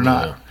happened or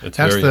not? Yeah, it's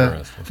very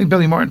interesting. I think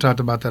Billy Martin talked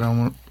about that on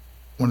one of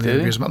the Did he?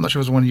 interviews. I'm not sure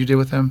if it was the one you did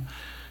with him.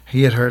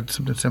 He had heard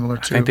something similar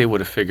I too. think they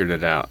would have figured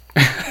it out.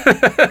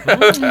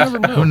 You never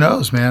know. Who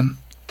knows, man?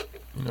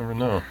 You never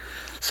know.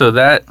 So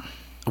that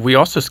we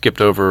also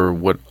skipped over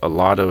what a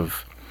lot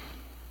of.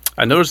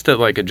 I noticed that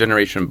like a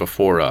generation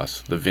before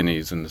us, the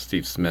Vinnies and the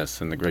Steve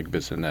Smiths and the Greg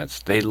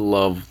Bissonets, they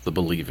love the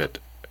Believe It.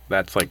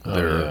 That's like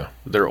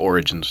their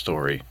origin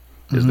story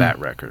is that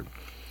record,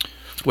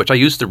 which I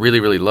used to really,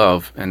 really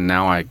love, and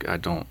now I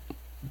don't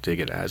dig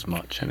it as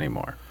much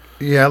anymore.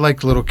 Yeah, I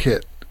like Little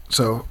Kit.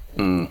 So,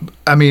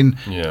 I mean,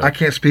 Yeah. I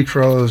can't speak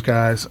for all those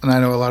guys, and I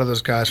know a lot of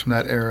those guys from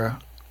that era,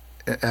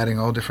 adding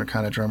all different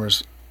kind of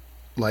drummers,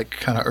 like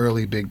kind of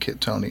early Big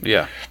Kid Tony.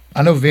 Yeah,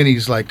 I know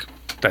Vinny's like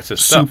that's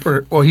his stuff.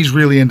 super. Well, he's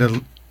really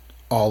into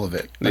all of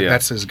it. Like Yeah.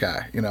 that's his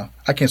guy. You know,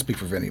 I can't speak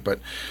for Vinny, but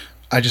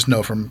I just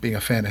know from being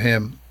a fan of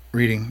him,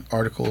 reading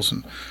articles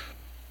and.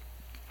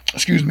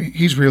 Excuse me,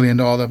 he's really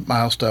into all the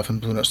Miles stuff and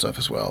Blue Note stuff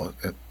as well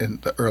in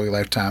the early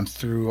lifetime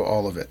through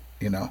all of it,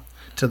 you know,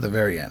 to the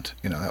very end.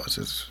 You know, that was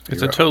his.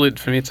 It's a totally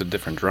for me. It's a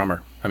different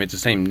drummer. I mean, it's the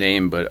same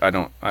name, but I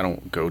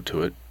don't go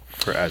to it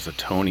for as a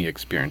Tony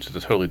experience. It's a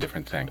totally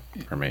different thing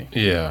for me.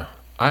 Yeah,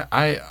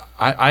 I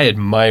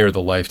admire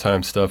the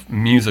Lifetime stuff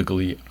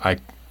musically.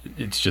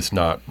 It's just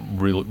not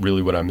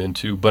really what I'm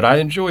into. But I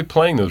enjoy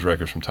playing those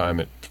records from time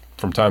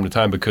to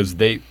time because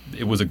it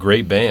was a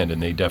great band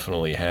and they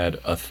definitely had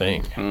a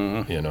thing.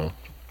 You know,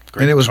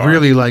 And it was guitars.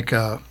 really like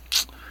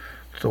what's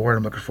the word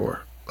I'm looking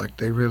for. Like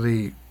they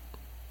really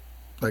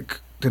like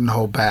didn't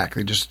hold back.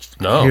 They just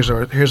No. here's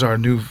our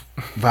new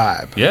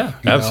vibe. yeah,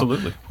 you know?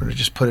 absolutely. We're gonna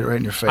just put it right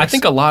in your face. I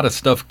think a lot of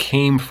stuff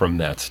came from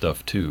that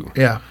stuff too.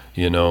 yeah.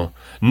 You know,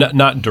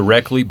 not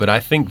directly, but I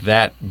think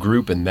that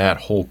group and that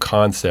whole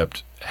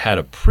concept had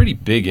a pretty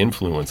big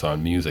influence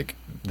on music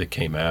that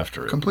came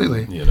after it.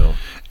 Completely. You know,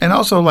 And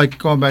also like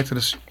going back to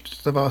this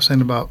stuff I was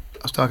saying about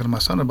I was talking to my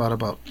son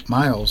about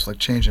Miles, like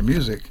changing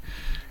music.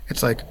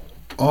 It's like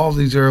all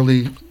these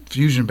early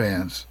fusion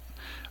bands,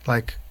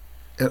 like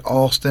it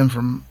all stemmed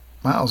from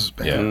Miles'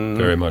 band.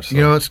 yeah, very much so.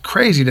 You know, it's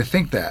crazy to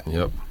think that.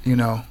 Yep, You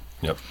know.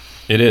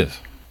 it is.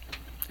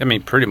 I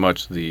mean, pretty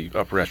much the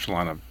upper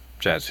echelon of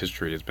jazz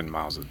history has been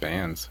Miles'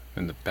 bands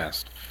in the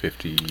past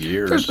 50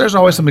 years. There's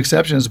always some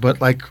exceptions, but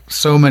like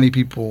so many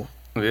people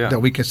Yeah.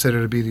 that we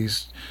consider to be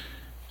these.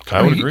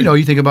 I would you, agree. You know,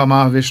 you think about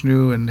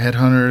Mahavishnu and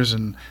Headhunters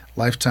and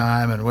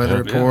Lifetime and Weather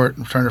Yep. Report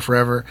and Return to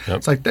Forever. Yep.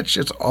 It's like that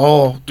shit's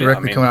all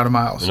directly mean- coming out of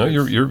Miles. No,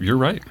 you're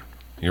right.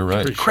 You're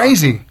right. Pretty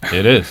Crazy.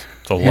 It is.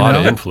 It's a lot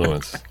of know?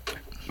 influence.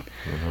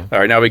 All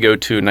right, now we go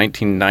to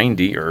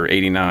 1990 or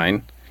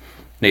 89,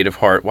 Native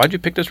Heart. Why'd you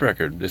pick this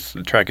record? This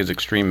track is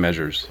Extreme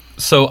Measures.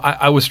 So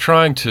I was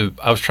trying to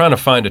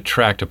find a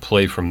track to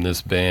play from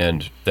this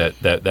band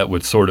that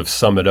would sort of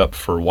sum it up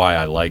for why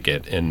I like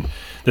it. And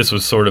this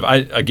was sort of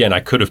I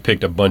could have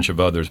picked a bunch of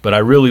others, but I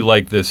really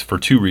like this for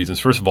two reasons.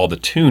 First of all, the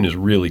tune is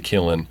really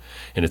killing,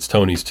 and it's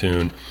Tony's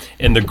tune,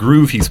 and the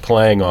groove he's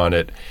playing on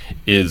it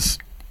is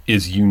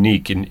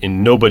unique,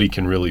 and nobody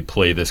can really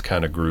play this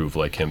kind of groove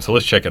like him. So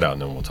let's check it out,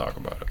 and then we'll talk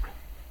about it.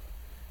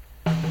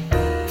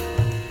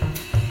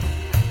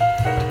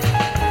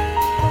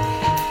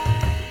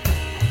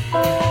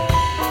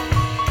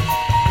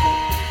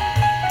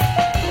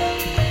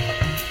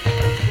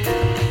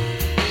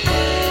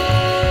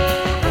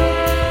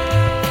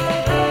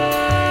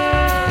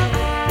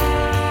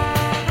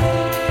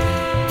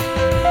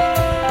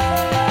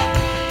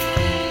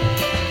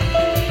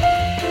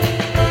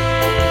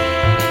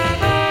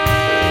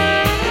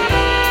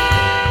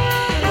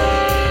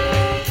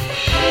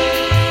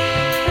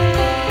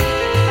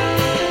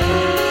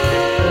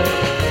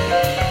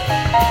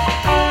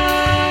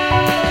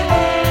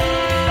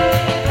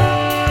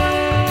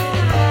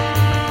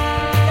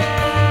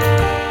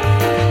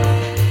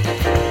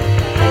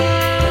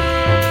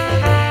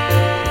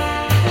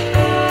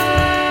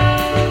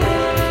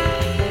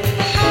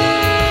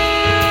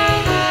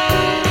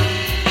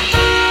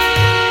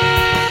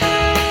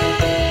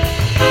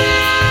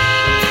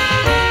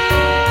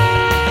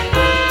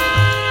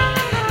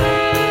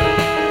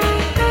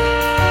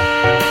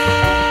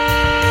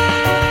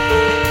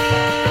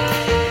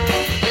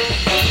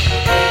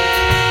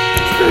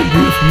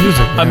 Beautiful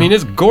music. I mean,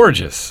 it's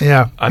gorgeous.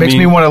 yeah, I makes mean-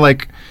 me want to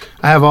like.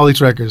 I have all these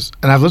records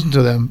and I've listened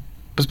to them,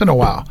 but it's been a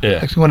while. Yeah.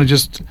 Makes me want to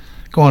just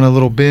go on a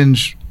little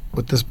binge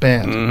with this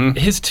band.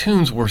 His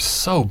tunes were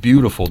so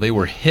beautiful. They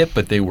were hip,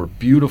 but they were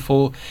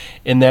beautiful.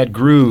 And that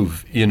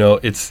groove, you know,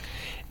 it's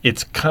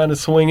kind of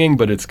swinging,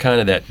 but it's kind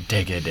of that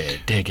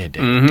digga-day, digga-day,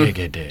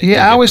 digga-day.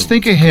 Yeah, I always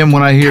think of him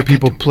when I hear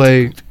people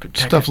play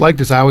stuff like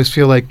this. I always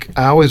feel like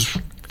I always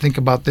think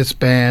about this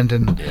band,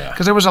 and Yeah.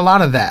 because there was a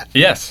lot of that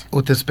Yes.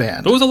 with this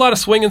band. There was a lot of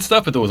swinging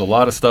stuff, but there was a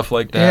lot of stuff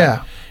like that.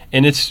 Yeah.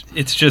 And it's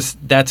just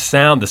that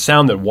sound, the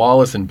sound that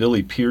Wallace and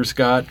Billy Pierce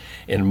got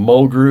and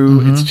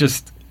Mulgrew,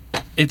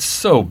 it's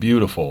so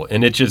beautiful.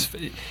 And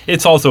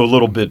it's also a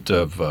little bit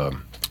of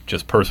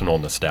just personal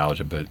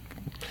nostalgia, but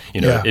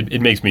Yeah.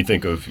 It makes me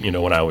think of,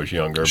 when I was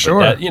younger. Sure.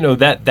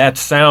 But that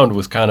sound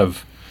was kind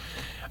of,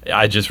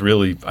 I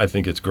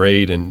think it's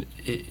great. And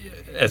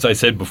as I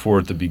said before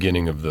at the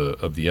beginning of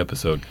the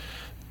episode,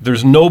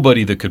 there's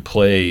nobody that could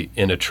play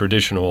in a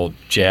traditional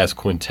jazz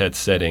quintet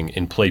setting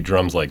and play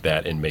drums like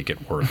that and make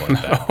it work like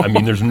that. I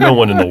mean, there's no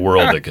one in the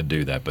world that could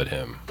do that but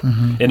him.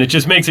 Mm-hmm. And it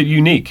just makes it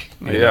unique.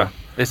 you know?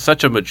 It's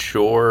such a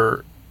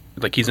mature,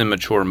 like he's in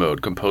mature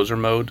mode, composer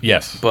mode.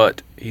 Yes.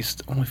 But he's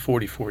only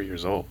 44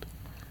 years old.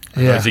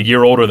 Yeah. He's a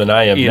year older than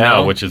I am You now,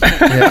 know? which is...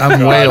 Yeah,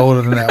 I'm way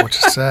older than that, which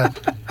is sad.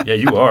 Yeah,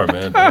 you are,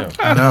 man. Damn.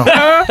 I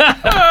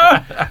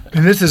know.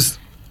 And this is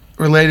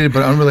related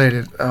but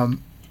unrelated.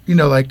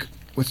 Like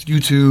with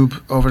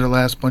YouTube over the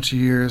last bunch of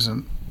years,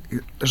 and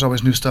there's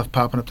always new stuff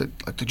popping up. That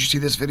like, did you see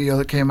this video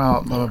that came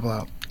out? Blah blah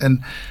blah.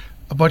 And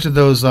a bunch of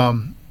those,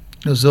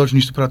 Zildjian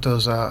used to put out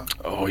those.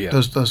 Oh, yeah.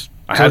 Those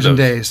I had Zildjian those.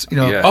 days.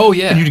 Yeah. Oh,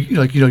 yeah. And did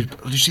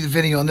you see the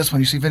video on this one?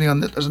 You see the video on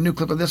this? There's a new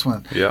clip of this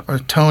one. Yeah. Or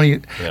Tony.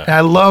 Yeah. And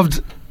I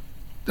loved.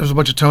 There was a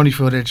bunch of Tony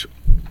footage.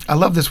 I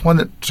love this one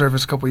that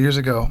surfaced a couple years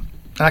ago.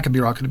 And I could be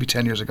wrong. It could be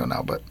 10 years ago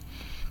now. But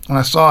when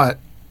I saw it,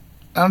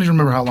 I don't even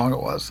remember how long it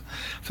was.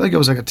 I feel like it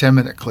was like a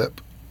 10-minute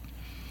clip.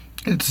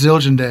 And it's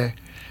Zildjian Day,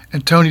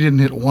 and Tony didn't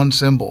hit one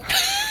cymbal.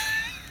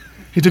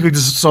 He took like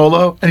this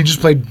solo, and he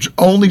just played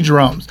only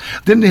drums.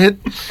 Didn't hit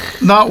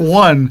not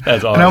one.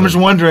 That's And I'm just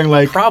awesome. wondering,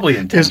 like, Probably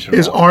intentional.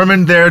 is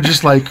Armin there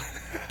just like,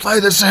 play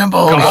the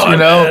cymbals, Come on,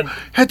 man.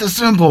 hit the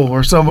cymbal,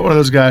 or one of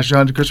those guys,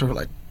 John DeChristopher,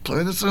 like,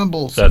 play the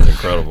cymbals. That's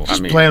incredible. I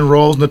mean, Playing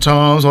rolls and the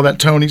toms, all that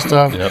Tony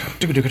stuff. Yep.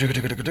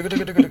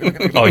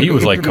 Oh, he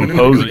was like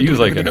composer. He was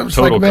like a I was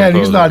total like, man,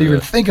 he's composer, not even yeah.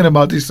 thinking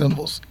about these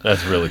cymbals.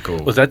 That's really cool.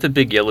 was that the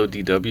big yellow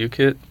DW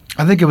kit?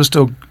 I think it was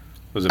still.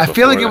 Was it I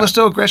feel like before it was that?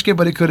 still a Greshke,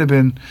 but it could have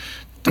been.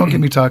 Don't get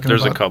me talking.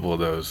 There's a about couple of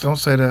those. Don't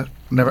say that.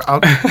 Never.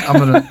 I'm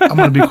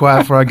gonna be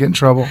quiet before I get in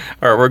trouble.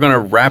 All right, we're going to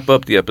wrap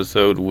up the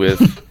episode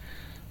with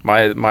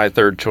my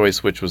third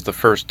choice, which was the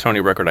first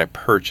Tony record I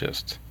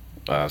purchased,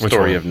 Which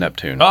Story one? of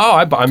Neptune. Oh,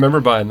 I remember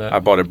buying that. I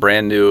bought it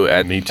brand new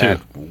at Me too. at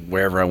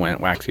wherever I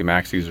went, Waxy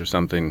Maxie's or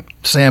something.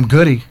 Sam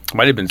Goody.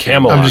 Might have been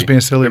Camelot. I'm just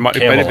being silly. It might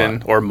have Camelot.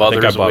 been, or I think I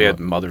Mother's. bought We one. had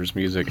Mother's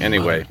music.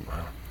 Anyway,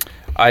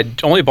 I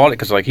only bought it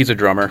because like he's a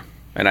drummer,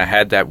 and I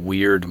had that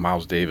weird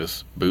Miles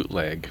Davis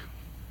bootleg.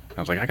 I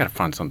was like, I got to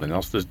find something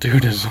else this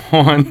dude is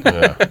on.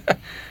 Yeah.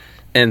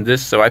 And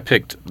this, so I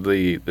picked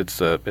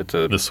it's a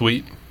The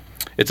Suite.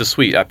 It's a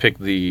suite. I picked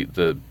the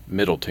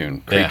middle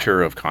tune, Yeah.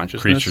 Creature of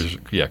Consciousness.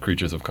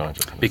 Creatures of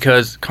Consciousness.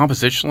 Because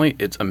compositionally,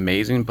 it's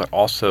amazing, but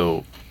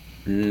also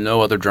no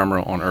other drummer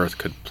on earth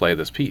could play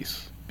this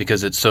piece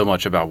because it's so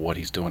much about what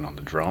he's doing on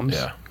the drums.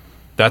 Yeah.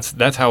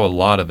 That's how a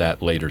lot of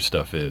that later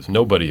stuff is.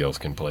 Nobody else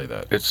can play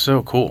that. It's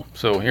so cool.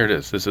 So here it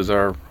is. This is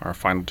our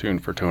final tune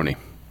for Tony.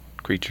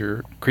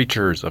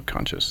 Creatures of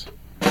Conscious.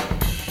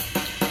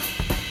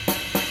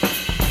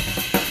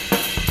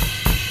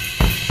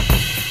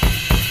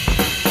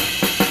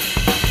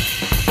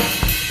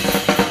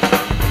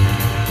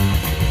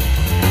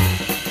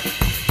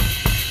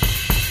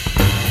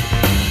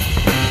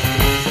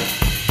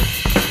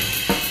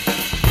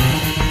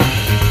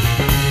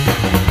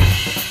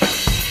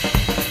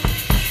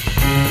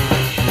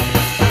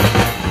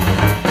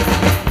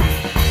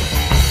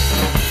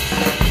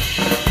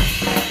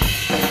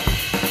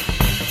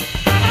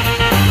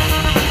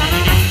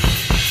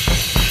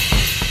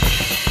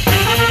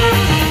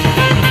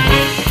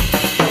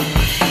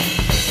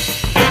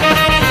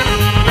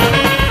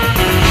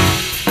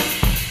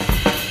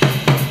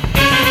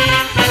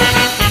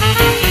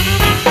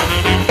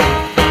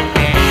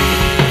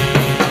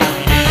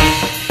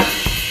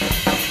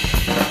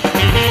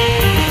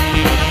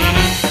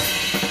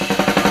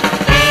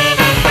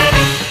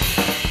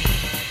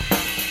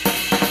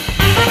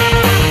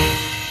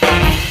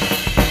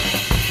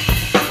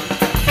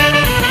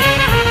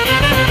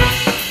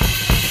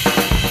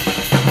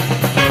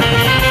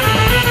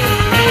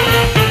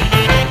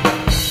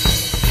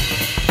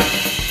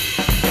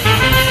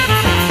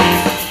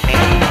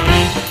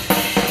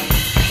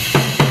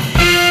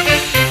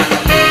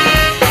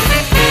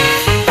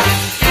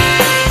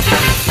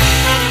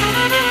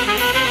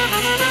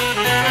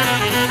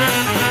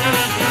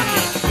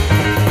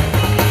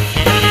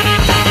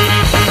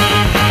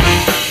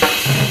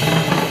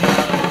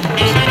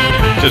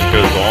 Just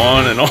goes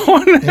on and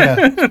on.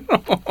 Yeah.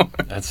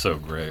 That's so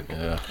great.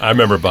 Yeah. I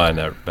remember buying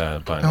that.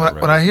 Buying that when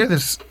record. I hear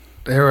this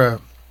era,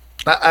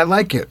 I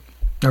like it.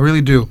 I really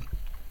do.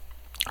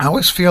 I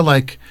always feel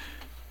like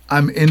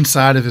I'm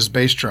inside of his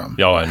bass drum.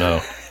 Oh, I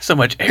know. So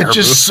much air. It's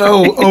just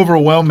so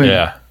overwhelming.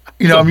 Yeah.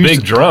 You know, It's a I'm used big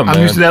to, drum, I'm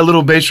man. used to that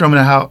little bass drum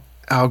and how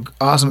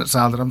awesome it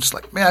sounded. I'm just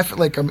like, man, I feel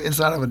like I'm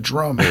inside of a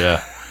drum.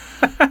 Yeah.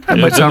 That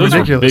might sound those were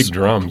ridiculous. big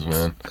drums,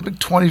 man. A big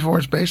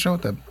 24-inch bass drum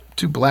with the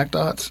two black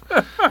dots.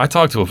 I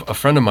talked to a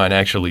friend of mine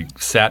actually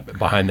sat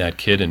behind that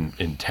kid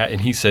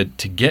and he said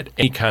to get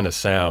any kind of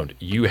sound,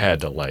 you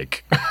had to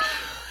like.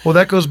 Well,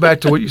 that goes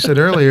back to what you said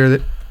earlier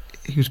that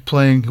he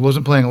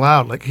wasn't playing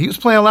loud. Like, he was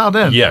playing loud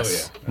then.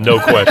 Yes. No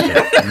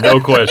question.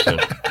 No question.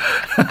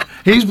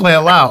 He's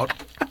playing loud.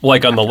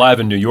 Like on the Live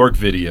in New York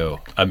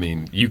video, I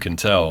mean, you can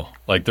tell.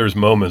 Like there's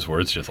moments where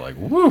it's just like,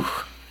 woo,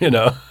 you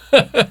know.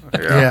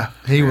 Yeah,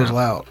 he was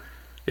loud.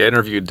 Yeah, I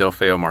interviewed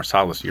Delfeo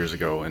Marsalis years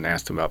ago and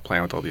asked him about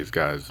playing with all these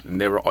guys, and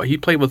he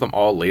played with them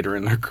all later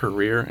in their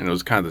career, and it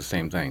was kind of the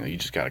same thing. You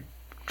just got to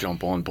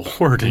jump on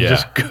board and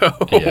just go.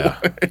 Yeah.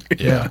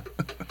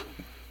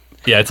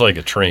 Yeah, it's like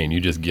a train. You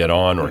just get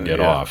on or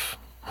get off,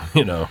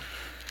 you know.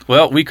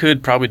 Well, we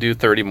could probably do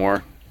 30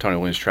 more Tony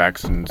Williams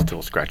tracks and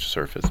still scratch the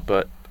surface,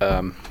 but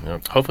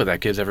hopefully that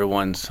gives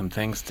everyone some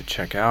things to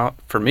check out.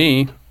 For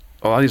me,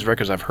 a lot of these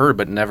records I've heard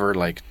but never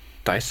like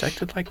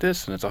dissected like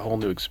this, and it's a whole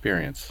new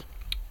experience.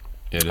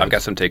 I've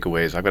got some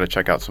takeaways. I've got to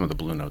check out some of the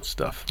Blue Note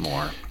stuff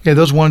more. Yeah,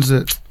 those ones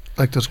that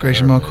like those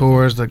Gratian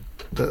Moncurs, the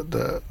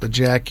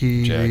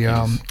Jackie,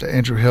 the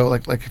Andrew Hill.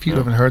 Like if you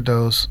haven't heard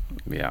those,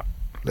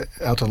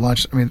 Out to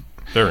Lunch. I mean,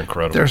 they're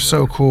incredible. They're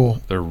so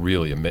cool. They're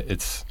really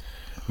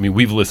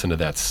we've listened to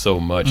that so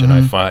much, and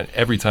I find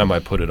every time I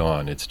put it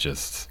on, it's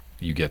just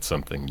you get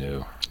something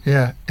new.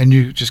 Yeah, and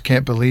you just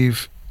can't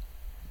believe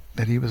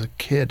that he was a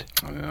kid.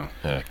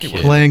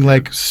 Kid. Playing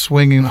like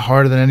swinging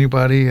harder than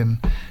anybody, and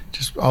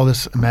just all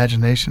this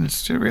imagination.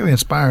 It's really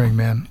inspiring,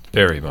 man.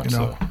 Very much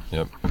so.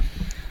 Yep.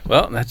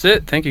 Well, that's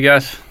it. Thank you,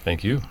 guys.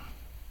 Thank you.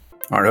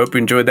 All right, I hope you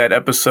enjoyed that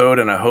episode,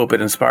 and I hope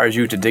it inspires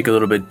you to dig a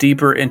little bit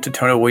deeper into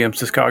Tony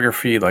Williams'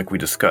 discography. Like we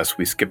discussed,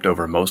 we skipped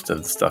over most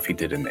of the stuff he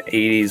did in the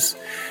 80s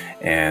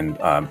and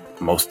a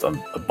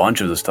bunch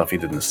of the stuff he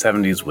did in the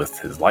 70s with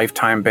his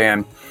Lifetime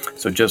band.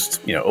 So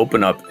just,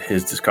 open up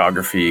his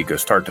discography, go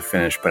start to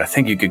finish. But I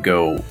think you could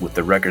go with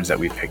the records that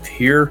we picked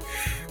here.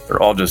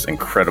 They're all just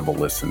incredible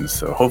listens.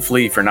 So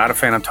hopefully, if you're not a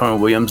fan of Tony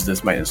Williams,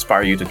 this might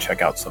inspire you to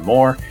check out some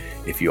more.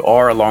 If you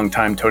are a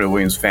longtime Tony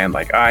Williams fan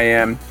like I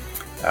am,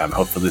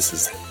 hopefully this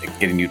is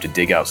getting you to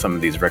dig out some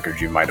of these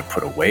records you might have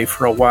put away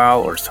for a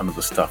while, or some of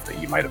the stuff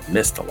that you might have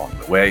missed along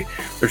the way.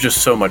 There's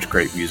just so much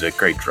great music,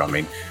 great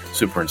drumming,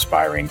 super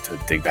inspiring to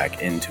dig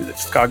back into the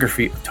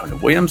discography of Tony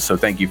Williams. So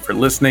thank you for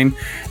listening.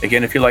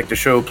 Again, if you like the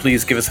show,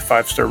 please give us a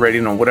 5-star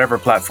rating on whatever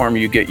platform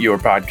you get your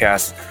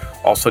podcasts.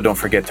 Also, don't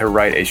forget to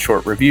write a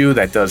short review.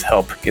 That does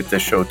help get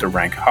this show to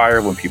rank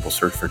higher when people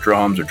search for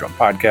drums or drum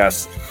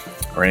podcasts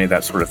or any of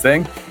that sort of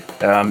thing.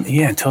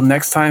 Until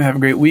next time, have a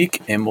great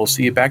week, and we'll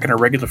see you back in our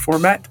regular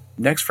format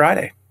next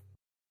Friday.